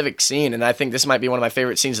specific scene, and I think this might be one of my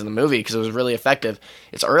favorite scenes in the movie because it was really effective.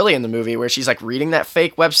 It's early in the movie where she's like reading that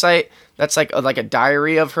fake website that's like a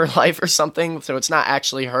diary of her life or something, so it's not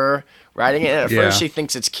actually her writing it. And at first she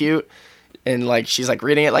thinks it's cute, and like she's like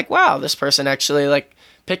reading it like, wow, this person actually like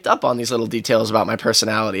picked up on these little details about my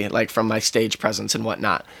personality, like from my stage presence and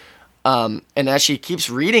whatnot. And as she keeps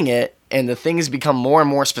reading it and the things become more and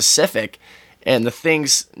more specific, and the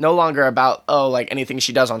things no longer about, like anything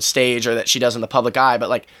she does on stage or that she does in the public eye, but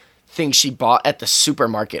like things she bought at the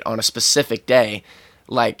supermarket on a specific day,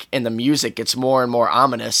 like, and the music gets more and more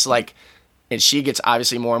ominous, like, and she gets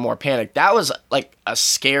obviously more and more panicked. That was like a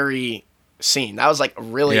scary scene. That was like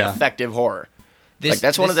really effective horror.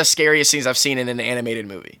 That's one of the scariest scenes I've seen in an animated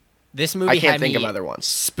movie. This movie I can't had think me of other ones.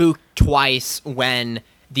 Spooked twice when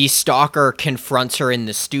the stalker confronts her in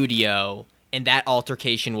the studio, and that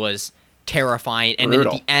altercation was terrifying. And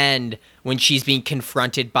Brutal. then at the end, when she's being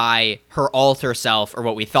confronted by her alter self, or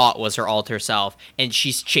what we thought was her alter self, and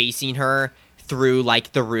she's chasing her through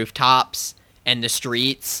like the rooftops and the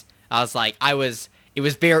streets, I was like, it was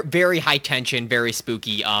very, very high tension, very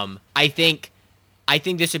spooky. I think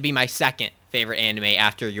this would be my second favorite anime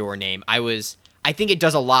after Your Name. I think it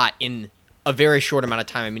does a lot in a very short amount of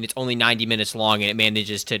time. I mean, it's only 90 minutes long, and it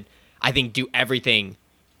manages to, I think, do everything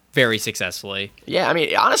very successfully. Yeah, I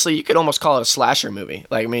mean, honestly, you could almost call it a slasher movie.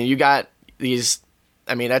 Like, I mean, you got these,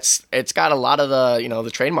 I mean, it's got a lot of the,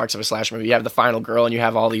 the trademarks of a slasher movie. You have the final girl, and you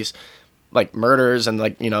have all these, like, murders, and,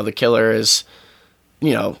 like, the killer is,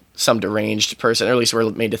 some deranged person, or at least we're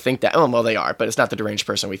made to think that. Oh, well, they are, but it's not the deranged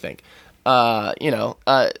person we think.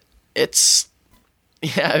 It's,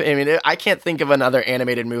 yeah, I mean, I can't think of another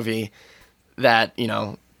animated movie that,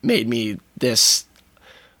 made me this,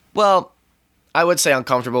 well, I would say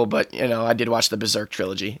uncomfortable, but, I did watch the Berserk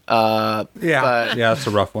trilogy. Yeah, that's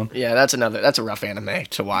a rough one. Yeah, that's a rough anime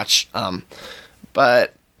to watch.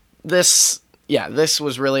 But this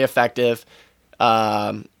was really effective.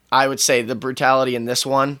 I would say the brutality in this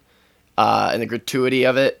one, and the gratuity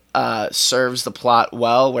of it, serves the plot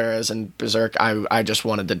well, whereas in Berserk, I just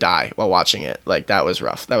wanted to die while watching it. Like, that was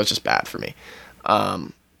rough. That was just bad for me.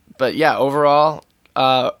 But yeah, overall,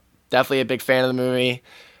 definitely a big fan of the movie.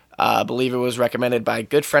 I believe it was recommended by a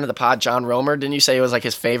good friend of the pod, John Romer. Didn't you say it was like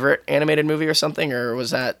his favorite animated movie or something, or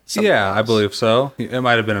was that something else? I believe so. It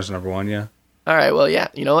might have been his number one, yeah. All right, well, yeah,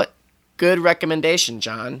 you know what? Good recommendation,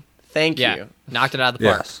 John. Thank you. Knocked it out of the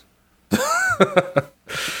park.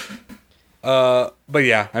 Yes. But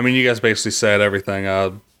yeah, I mean, you guys basically said everything.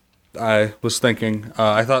 I was thinking,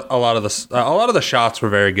 I thought a lot of the shots were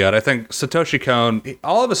very good. I think Satoshi Kon,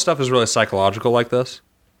 all of his stuff is really psychological like this.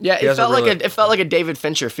 Yeah, it felt like a David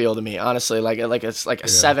Fincher feel to me, honestly. Like it's like a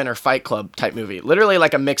Seven or Fight Club type movie. Literally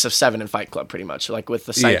like a mix of Seven and Fight Club, pretty much, like with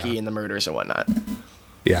the psyche and the murders and whatnot.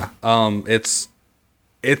 Yeah, it's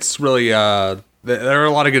really there are a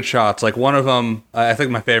lot of good shots. Like one of them, I think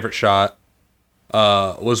my favorite shot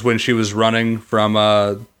was when she was running from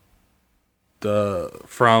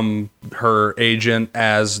her agent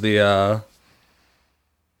as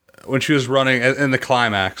when she was running in the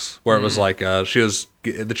climax where it was like she was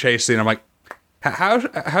the chase scene. I'm like, how's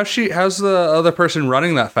the other person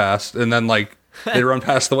running that fast? And then like They run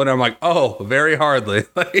past the window. I'm like, oh, very hardly.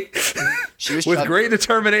 Like, She was with great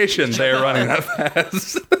determination, they're running that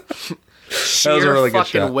fast. That was a really good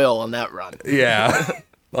shot. will on that run. Yeah,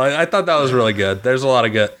 I thought that was really good. There's a lot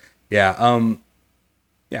of good. Yeah,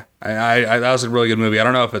 yeah. I that was a really good movie. I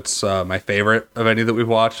don't know if it's my favorite of any that we've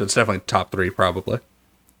watched. It's definitely top 3, probably.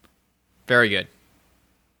 Very good.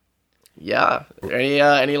 Yeah.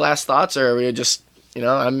 Any last thoughts, or are we just we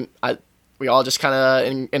all just kind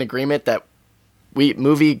of in agreement that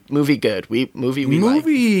movie good. We like.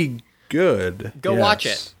 Movie good. Go watch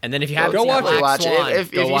it, and then if you haven't Go seen watch Black it. Watch Swan, it.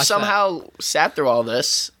 If go you watch somehow sat through all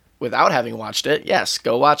this without having watched it, yes,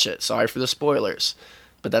 go watch it. Sorry for the spoilers,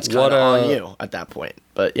 but that's kind of on you at that point.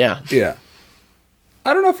 But yeah. Yeah.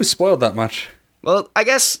 I don't know if we spoiled that much. Well, I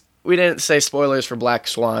guess we didn't say spoilers for Black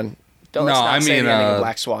Swan. Let's not say the ending of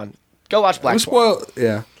Black Swan. Go watch Black Swan.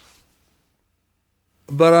 Yeah.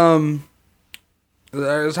 But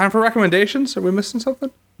is time for recommendations? Are we missing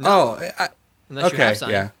something? No. Oh, Unless you okay, have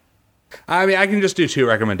some. yeah. I mean, I can just do 2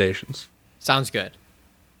 recommendations. Sounds good.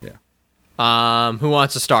 Yeah. Who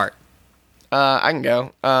wants to start? I can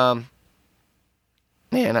go.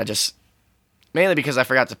 Man, mainly because I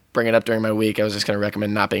forgot to bring it up during my week, I was just going to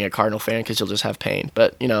recommend not being a Cardinal fan because you'll just have pain.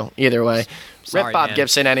 But, either way. Sorry, Rip Bob man.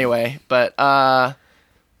 Gibson anyway. But,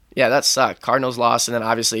 yeah, that sucked. Cardinals lost, and then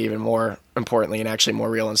obviously even more importantly and actually more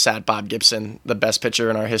real and sad, Bob Gibson, the best pitcher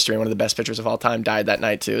in our history, one of the best pitchers of all time, died that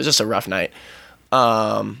night too. It was just a rough night.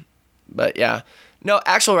 But yeah. No,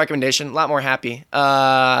 actual recommendation, a lot more happy.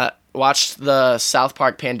 Watched the South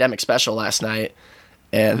Park Pandemic special last night,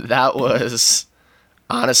 and that was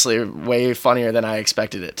honestly way funnier than I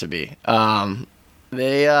expected it to be.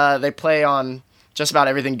 They play on just about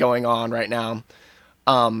everything going on right now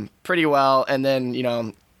pretty well, and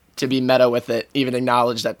then, to be meta with it, even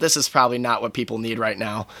acknowledge that this is probably not what people need right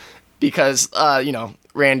now because,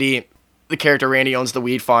 Randy, the character Randy owns the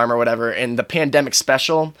weed farm or whatever, and the Pandemic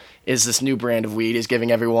special is this new brand of weed he's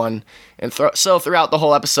giving everyone. And so throughout the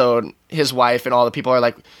whole episode, his wife and all the people are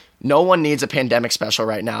like, no one needs a pandemic special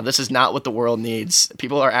right now. This is not what the world needs.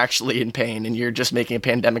 People are actually in pain, and you're just making a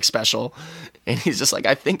pandemic special. And he's just like,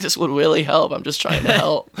 I think this would really help. I'm just trying to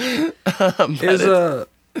help. Is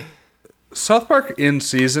South Park in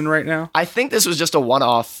season right now? I think this was just a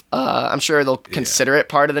one-off. I'm sure they'll consider it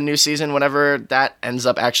part of the new season whenever that ends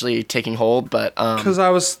up actually taking hold. But because I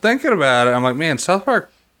was thinking about it, I'm like, man, South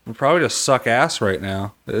Park would probably just suck ass right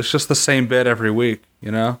now. It's just the same bit every week,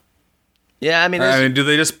 Yeah, I mean, do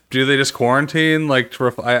they just quarantine? Like,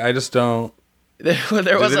 I just don't. There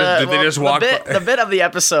was the bit of the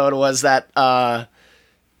episode was that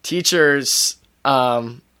teachers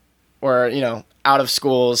were out of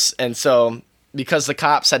schools, and so because the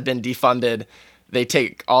cops had been defunded,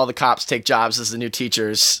 all the cops take jobs as the new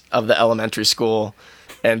teachers of the elementary school,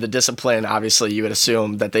 and the discipline, obviously, you would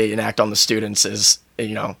assume that they enact on the students is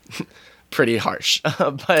pretty harsh.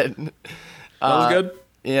 But That was good.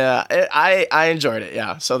 yeah, I enjoyed it.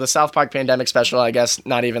 Yeah, so the South Park Pandemic special, I guess,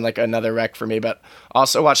 not even like another rec for me, but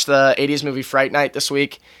also watched the '80s movie Fright Night this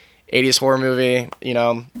week. '80s horror movie.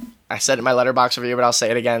 I said it in my Letterboxd review, but I'll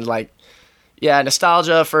say it again. Like, yeah,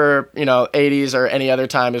 nostalgia for 80s or any other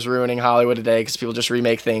time is ruining Hollywood today because people just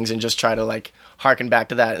remake things and just try to like harken back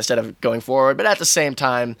to that instead of going forward. But at the same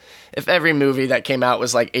time, if every movie that came out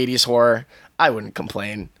was like '80s horror, I wouldn't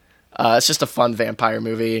complain. It's just a fun vampire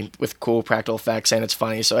movie with cool practical effects, and it's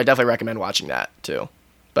funny, so I definitely recommend watching that too.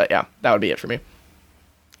 But yeah, that would be it for me.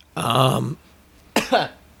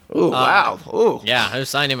 Ooh, wow. Ooh. Yeah, I was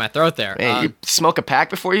signing in my throat there. Man, you smoke a pack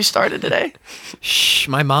before you started today? Shh,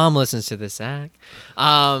 my mom listens to this, Zach.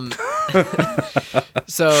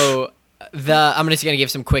 So I'm just gonna give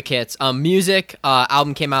some quick hits. Music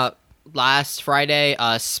album came out last Friday.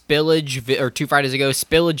 Spillage or 2 Fridays ago.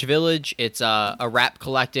 Spillage Village. It's a rap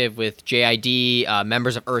collective with JID,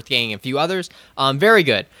 members of Earth Gang, and a few others. Very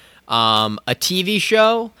good. A TV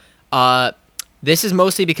show. This is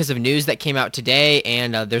mostly because of news that came out today,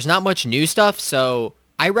 and there's not much new stuff, so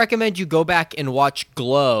I recommend you go back and watch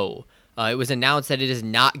Glow. It was announced that it is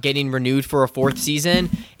not getting renewed for a 4th season,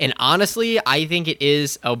 and honestly, I think it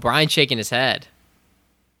is. Oh, Brian's shaking his head.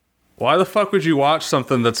 Why the fuck would you watch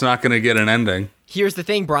something that's not going to get an ending? Here's the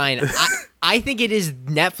thing, Brian. I think it is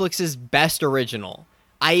Netflix's best original.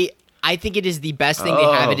 I think it is the best thing they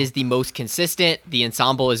have. It is the most consistent. The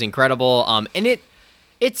ensemble is incredible, and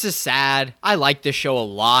it's just sad. I like this show a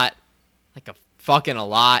lot, like a fucking a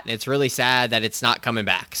lot, and it's really sad that it's not coming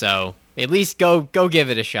back. So at least go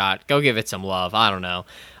give it a shot. Go give it some love. I don't know.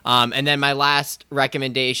 And then my last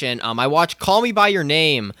recommendation, I watched Call Me By Your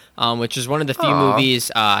Name, which is one of the few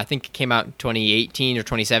movies, I think it came out in 2018 or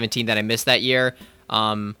 2017 that I missed that year.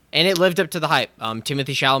 And it lived up to the hype.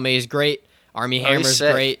 Timothy Chalamet is great. Armie Hammer's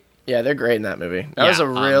sick. great. Yeah, they're great in that movie. That was a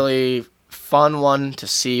really fun one to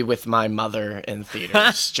see with my mother in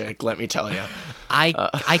theaters, Jake, let me tell you.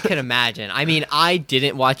 I could imagine. I mean, I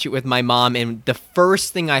didn't watch it with my mom, and the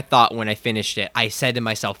first thing I thought when I finished it, I said to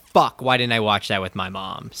myself, fuck, why didn't I watch that with my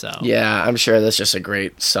mom? So yeah, I'm sure that's just a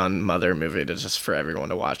great son-mother movie to just for everyone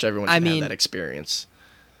to watch. Everyone should have that experience.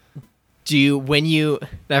 Do you, when you...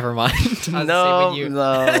 Never mind. No.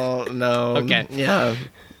 Okay. Yeah.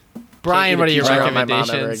 Brian, what are your recommendations?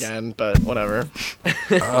 My mom ever again, but whatever.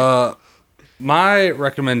 My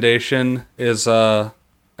recommendation is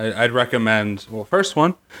I'd recommend, well, first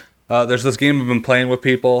one, there's this game I've been playing with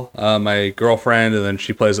people, my girlfriend, and then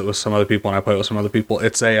she plays it with some other people, and I play it with some other people.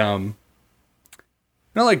 It's a,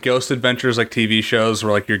 like Ghost Adventures, like TV shows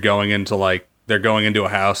where like you're going into like, they're going into a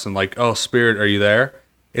house and like, oh, Spirit, are you there?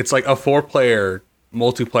 It's like a 4-player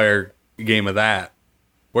multiplayer game of that,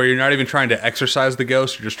 where you're not even trying to exorcise the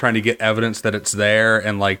ghost, you're just trying to get evidence that it's there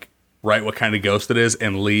and like write what kind of ghost it is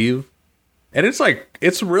and leave. And it's like,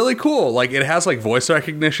 it's really cool. Like it has like voice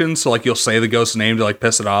recognition, so like you'll say the ghost's name to like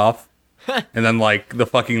piss it off. And then like the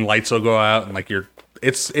fucking lights will go out and like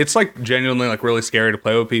it's like genuinely like really scary to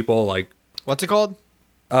play with people. Like, what's it called?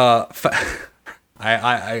 I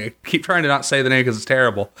keep trying to not say the name because it's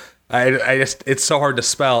terrible. I just, it's so hard to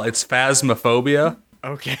spell. It's Phasmophobia.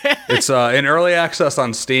 Okay. It's in early access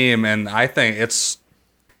on Steam, and I think it's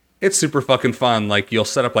super fucking fun. Like you'll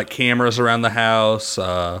set up like cameras around the house,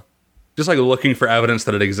 just like looking for evidence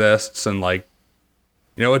that it exists, and like,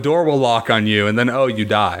 you know, a door will lock on you, and then you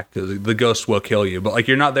die because the ghost will kill you. But like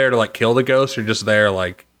you're not there to like kill the ghost. You're just there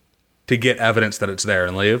like to get evidence that it's there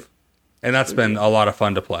and leave. And that's been a lot of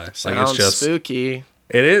fun to play. Sounds like it's just spooky.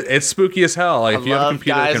 It's spooky as hell. Like if you have a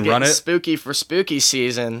computer that can run it, spooky for spooky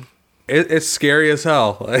season. It's scary as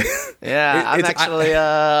hell. Yeah, I'm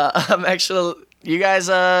actually. You guys,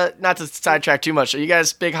 not to sidetrack too much. Are you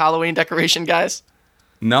guys big Halloween decoration guys?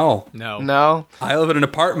 No. I live in an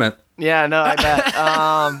apartment. Yeah, no, I bet.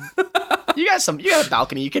 You got a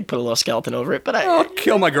balcony. You could put a little skeleton over it, but I'll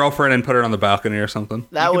kill my girlfriend and put her on the balcony or something.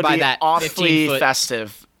 That would be awfully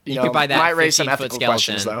festive. You could buy that. Might raise some 15-foot ethical skeleton.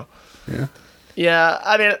 questions though. Yeah. Yeah,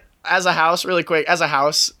 I mean, as a house, really quick, me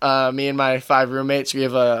and my 5 roommates, we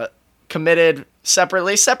have a committed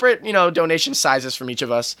separate, donation sizes from each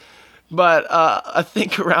of us. But I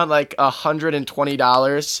think around like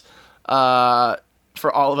 $120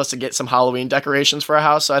 for all of us to get some Halloween decorations for our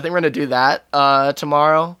house. So I think we're going to do that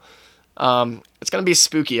tomorrow. It's going to be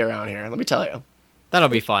spooky around here, let me tell you. That'll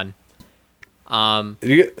be fun.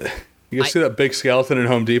 You see that big skeleton in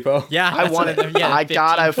Home Depot? Yeah. I want it.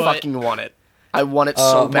 I fucking want it. I want it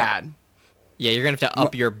so bad. Yeah, you're going to have to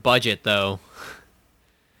up your budget, though.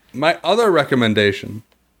 My other recommendation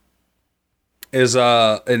is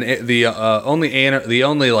the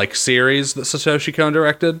only like series that Satoshi Kon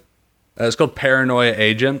directed. It's called Paranoia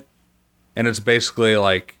Agent, and it's basically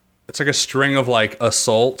like it's like a string of like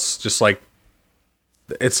assaults. Just like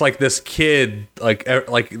it's like this kid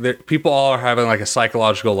people all are having like a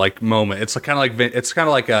psychological like moment. It's kind of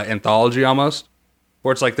like an anthology almost,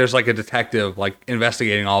 where it's like there's like a detective like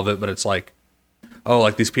investigating all of it, but it's like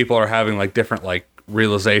like these people are having like different like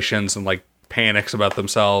realizations and like panics about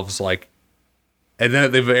themselves, like, and then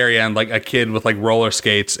at the very end like a kid with like roller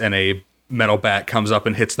skates and a metal bat comes up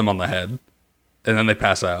and hits them on the head, and then they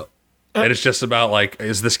pass out. And it's just about like,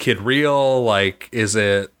 is this kid real? Like, is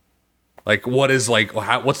it like, what is like,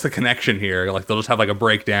 what's the connection here? Like they'll just have like a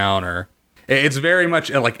breakdown, or it's very much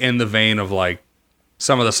like in the vein of like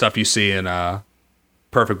some of the stuff you see in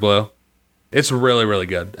Perfect Blue. It's really, really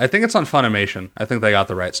good. I think it's on Funimation. I think they got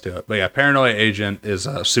the rights to it. But yeah, Paranoia Agent is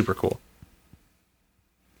super cool.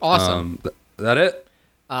 Awesome. That it?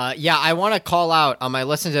 Yeah, I want to call out. I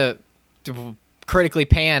listened to Critically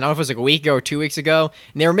Panned, I don't know if it was like a week ago or 2 weeks ago,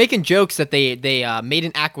 and they were making jokes that they made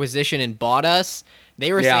an acquisition and bought us.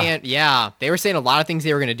 They were saying a lot of things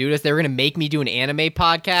they were going to do to us. They were going to make me do an anime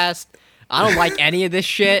podcast. I don't like any of this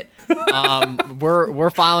shit. We're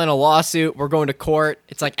filing a lawsuit. We're going to court.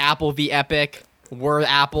 It's like Apple v Epic. We're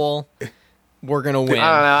Apple. We're gonna win.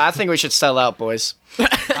 I don't know. I think we should sell out, boys.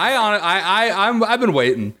 I've been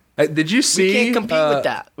waiting. Did you see? We can't compete with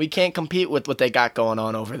that. We can't compete with what they got going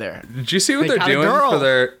on over there. Did you see what they're doing for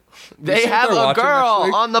their? They have a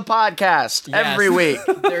girl on the podcast every week.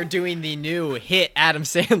 They're doing the new hit Adam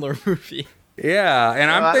Sandler movie. Yeah,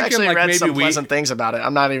 and I'm thinking actually like read maybe some pleasant things about it.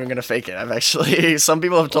 I'm not even gonna fake it. I've actually some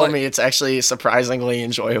people have told me it's actually surprisingly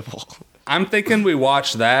enjoyable. I'm thinking we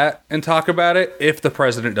watch that and talk about it if the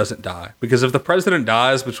president doesn't die. Because if the president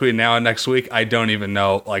dies between now and next week, I don't even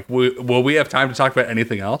know. Like, will we have time to talk about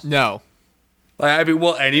anything else? No. Like, I mean,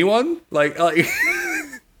 will anyone? Like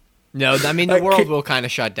No, I mean, the Like, world will kind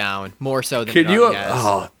of shut down more so than can it you? already has.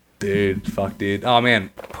 Oh, dude, fuck, dude. Oh man,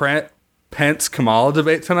 Pence Kamala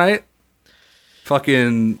debate tonight.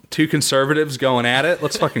 Fucking two conservatives going at it.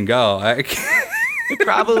 Let's fucking go. It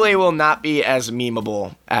probably will not be as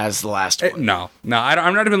memeable as the last one. No,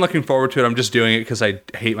 I'm not even looking forward to it. I'm just doing it because I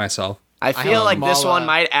hate myself. I feel hope like this Kamala- one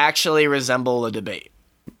might actually resemble a debate.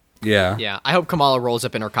 Yeah. Yeah, I hope Kamala rolls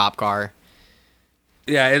up in her cop car.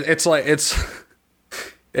 Yeah, it's like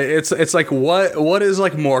it's like what is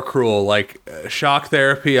like more cruel, like shock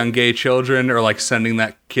therapy on gay children, or like sending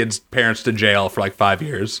that kid's parents to jail for like 5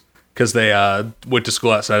 years because they went to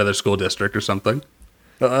school outside of their school district or something.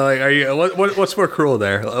 Like, are you what's more cruel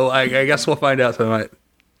there? I guess we'll find out tonight.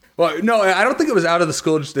 Well, no, I don't think it was out of the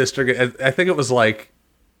school district. I think it was like,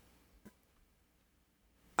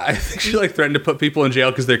 I think she like threatened to put people in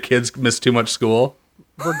jail because their kids missed too much school.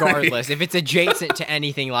 Regardless, if it's adjacent to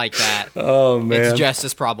anything like that, Oh man. it's just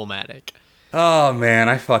as problematic. Oh man,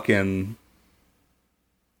 I fucking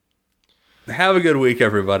have a good week,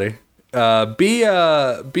 everybody. Be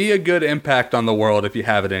a good impact on the world if you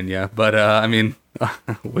have it in you. But I mean,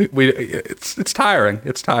 it's tiring.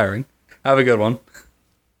 It's tiring. Have a good one.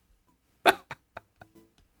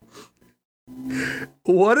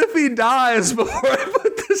 What if he dies before I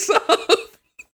put this up?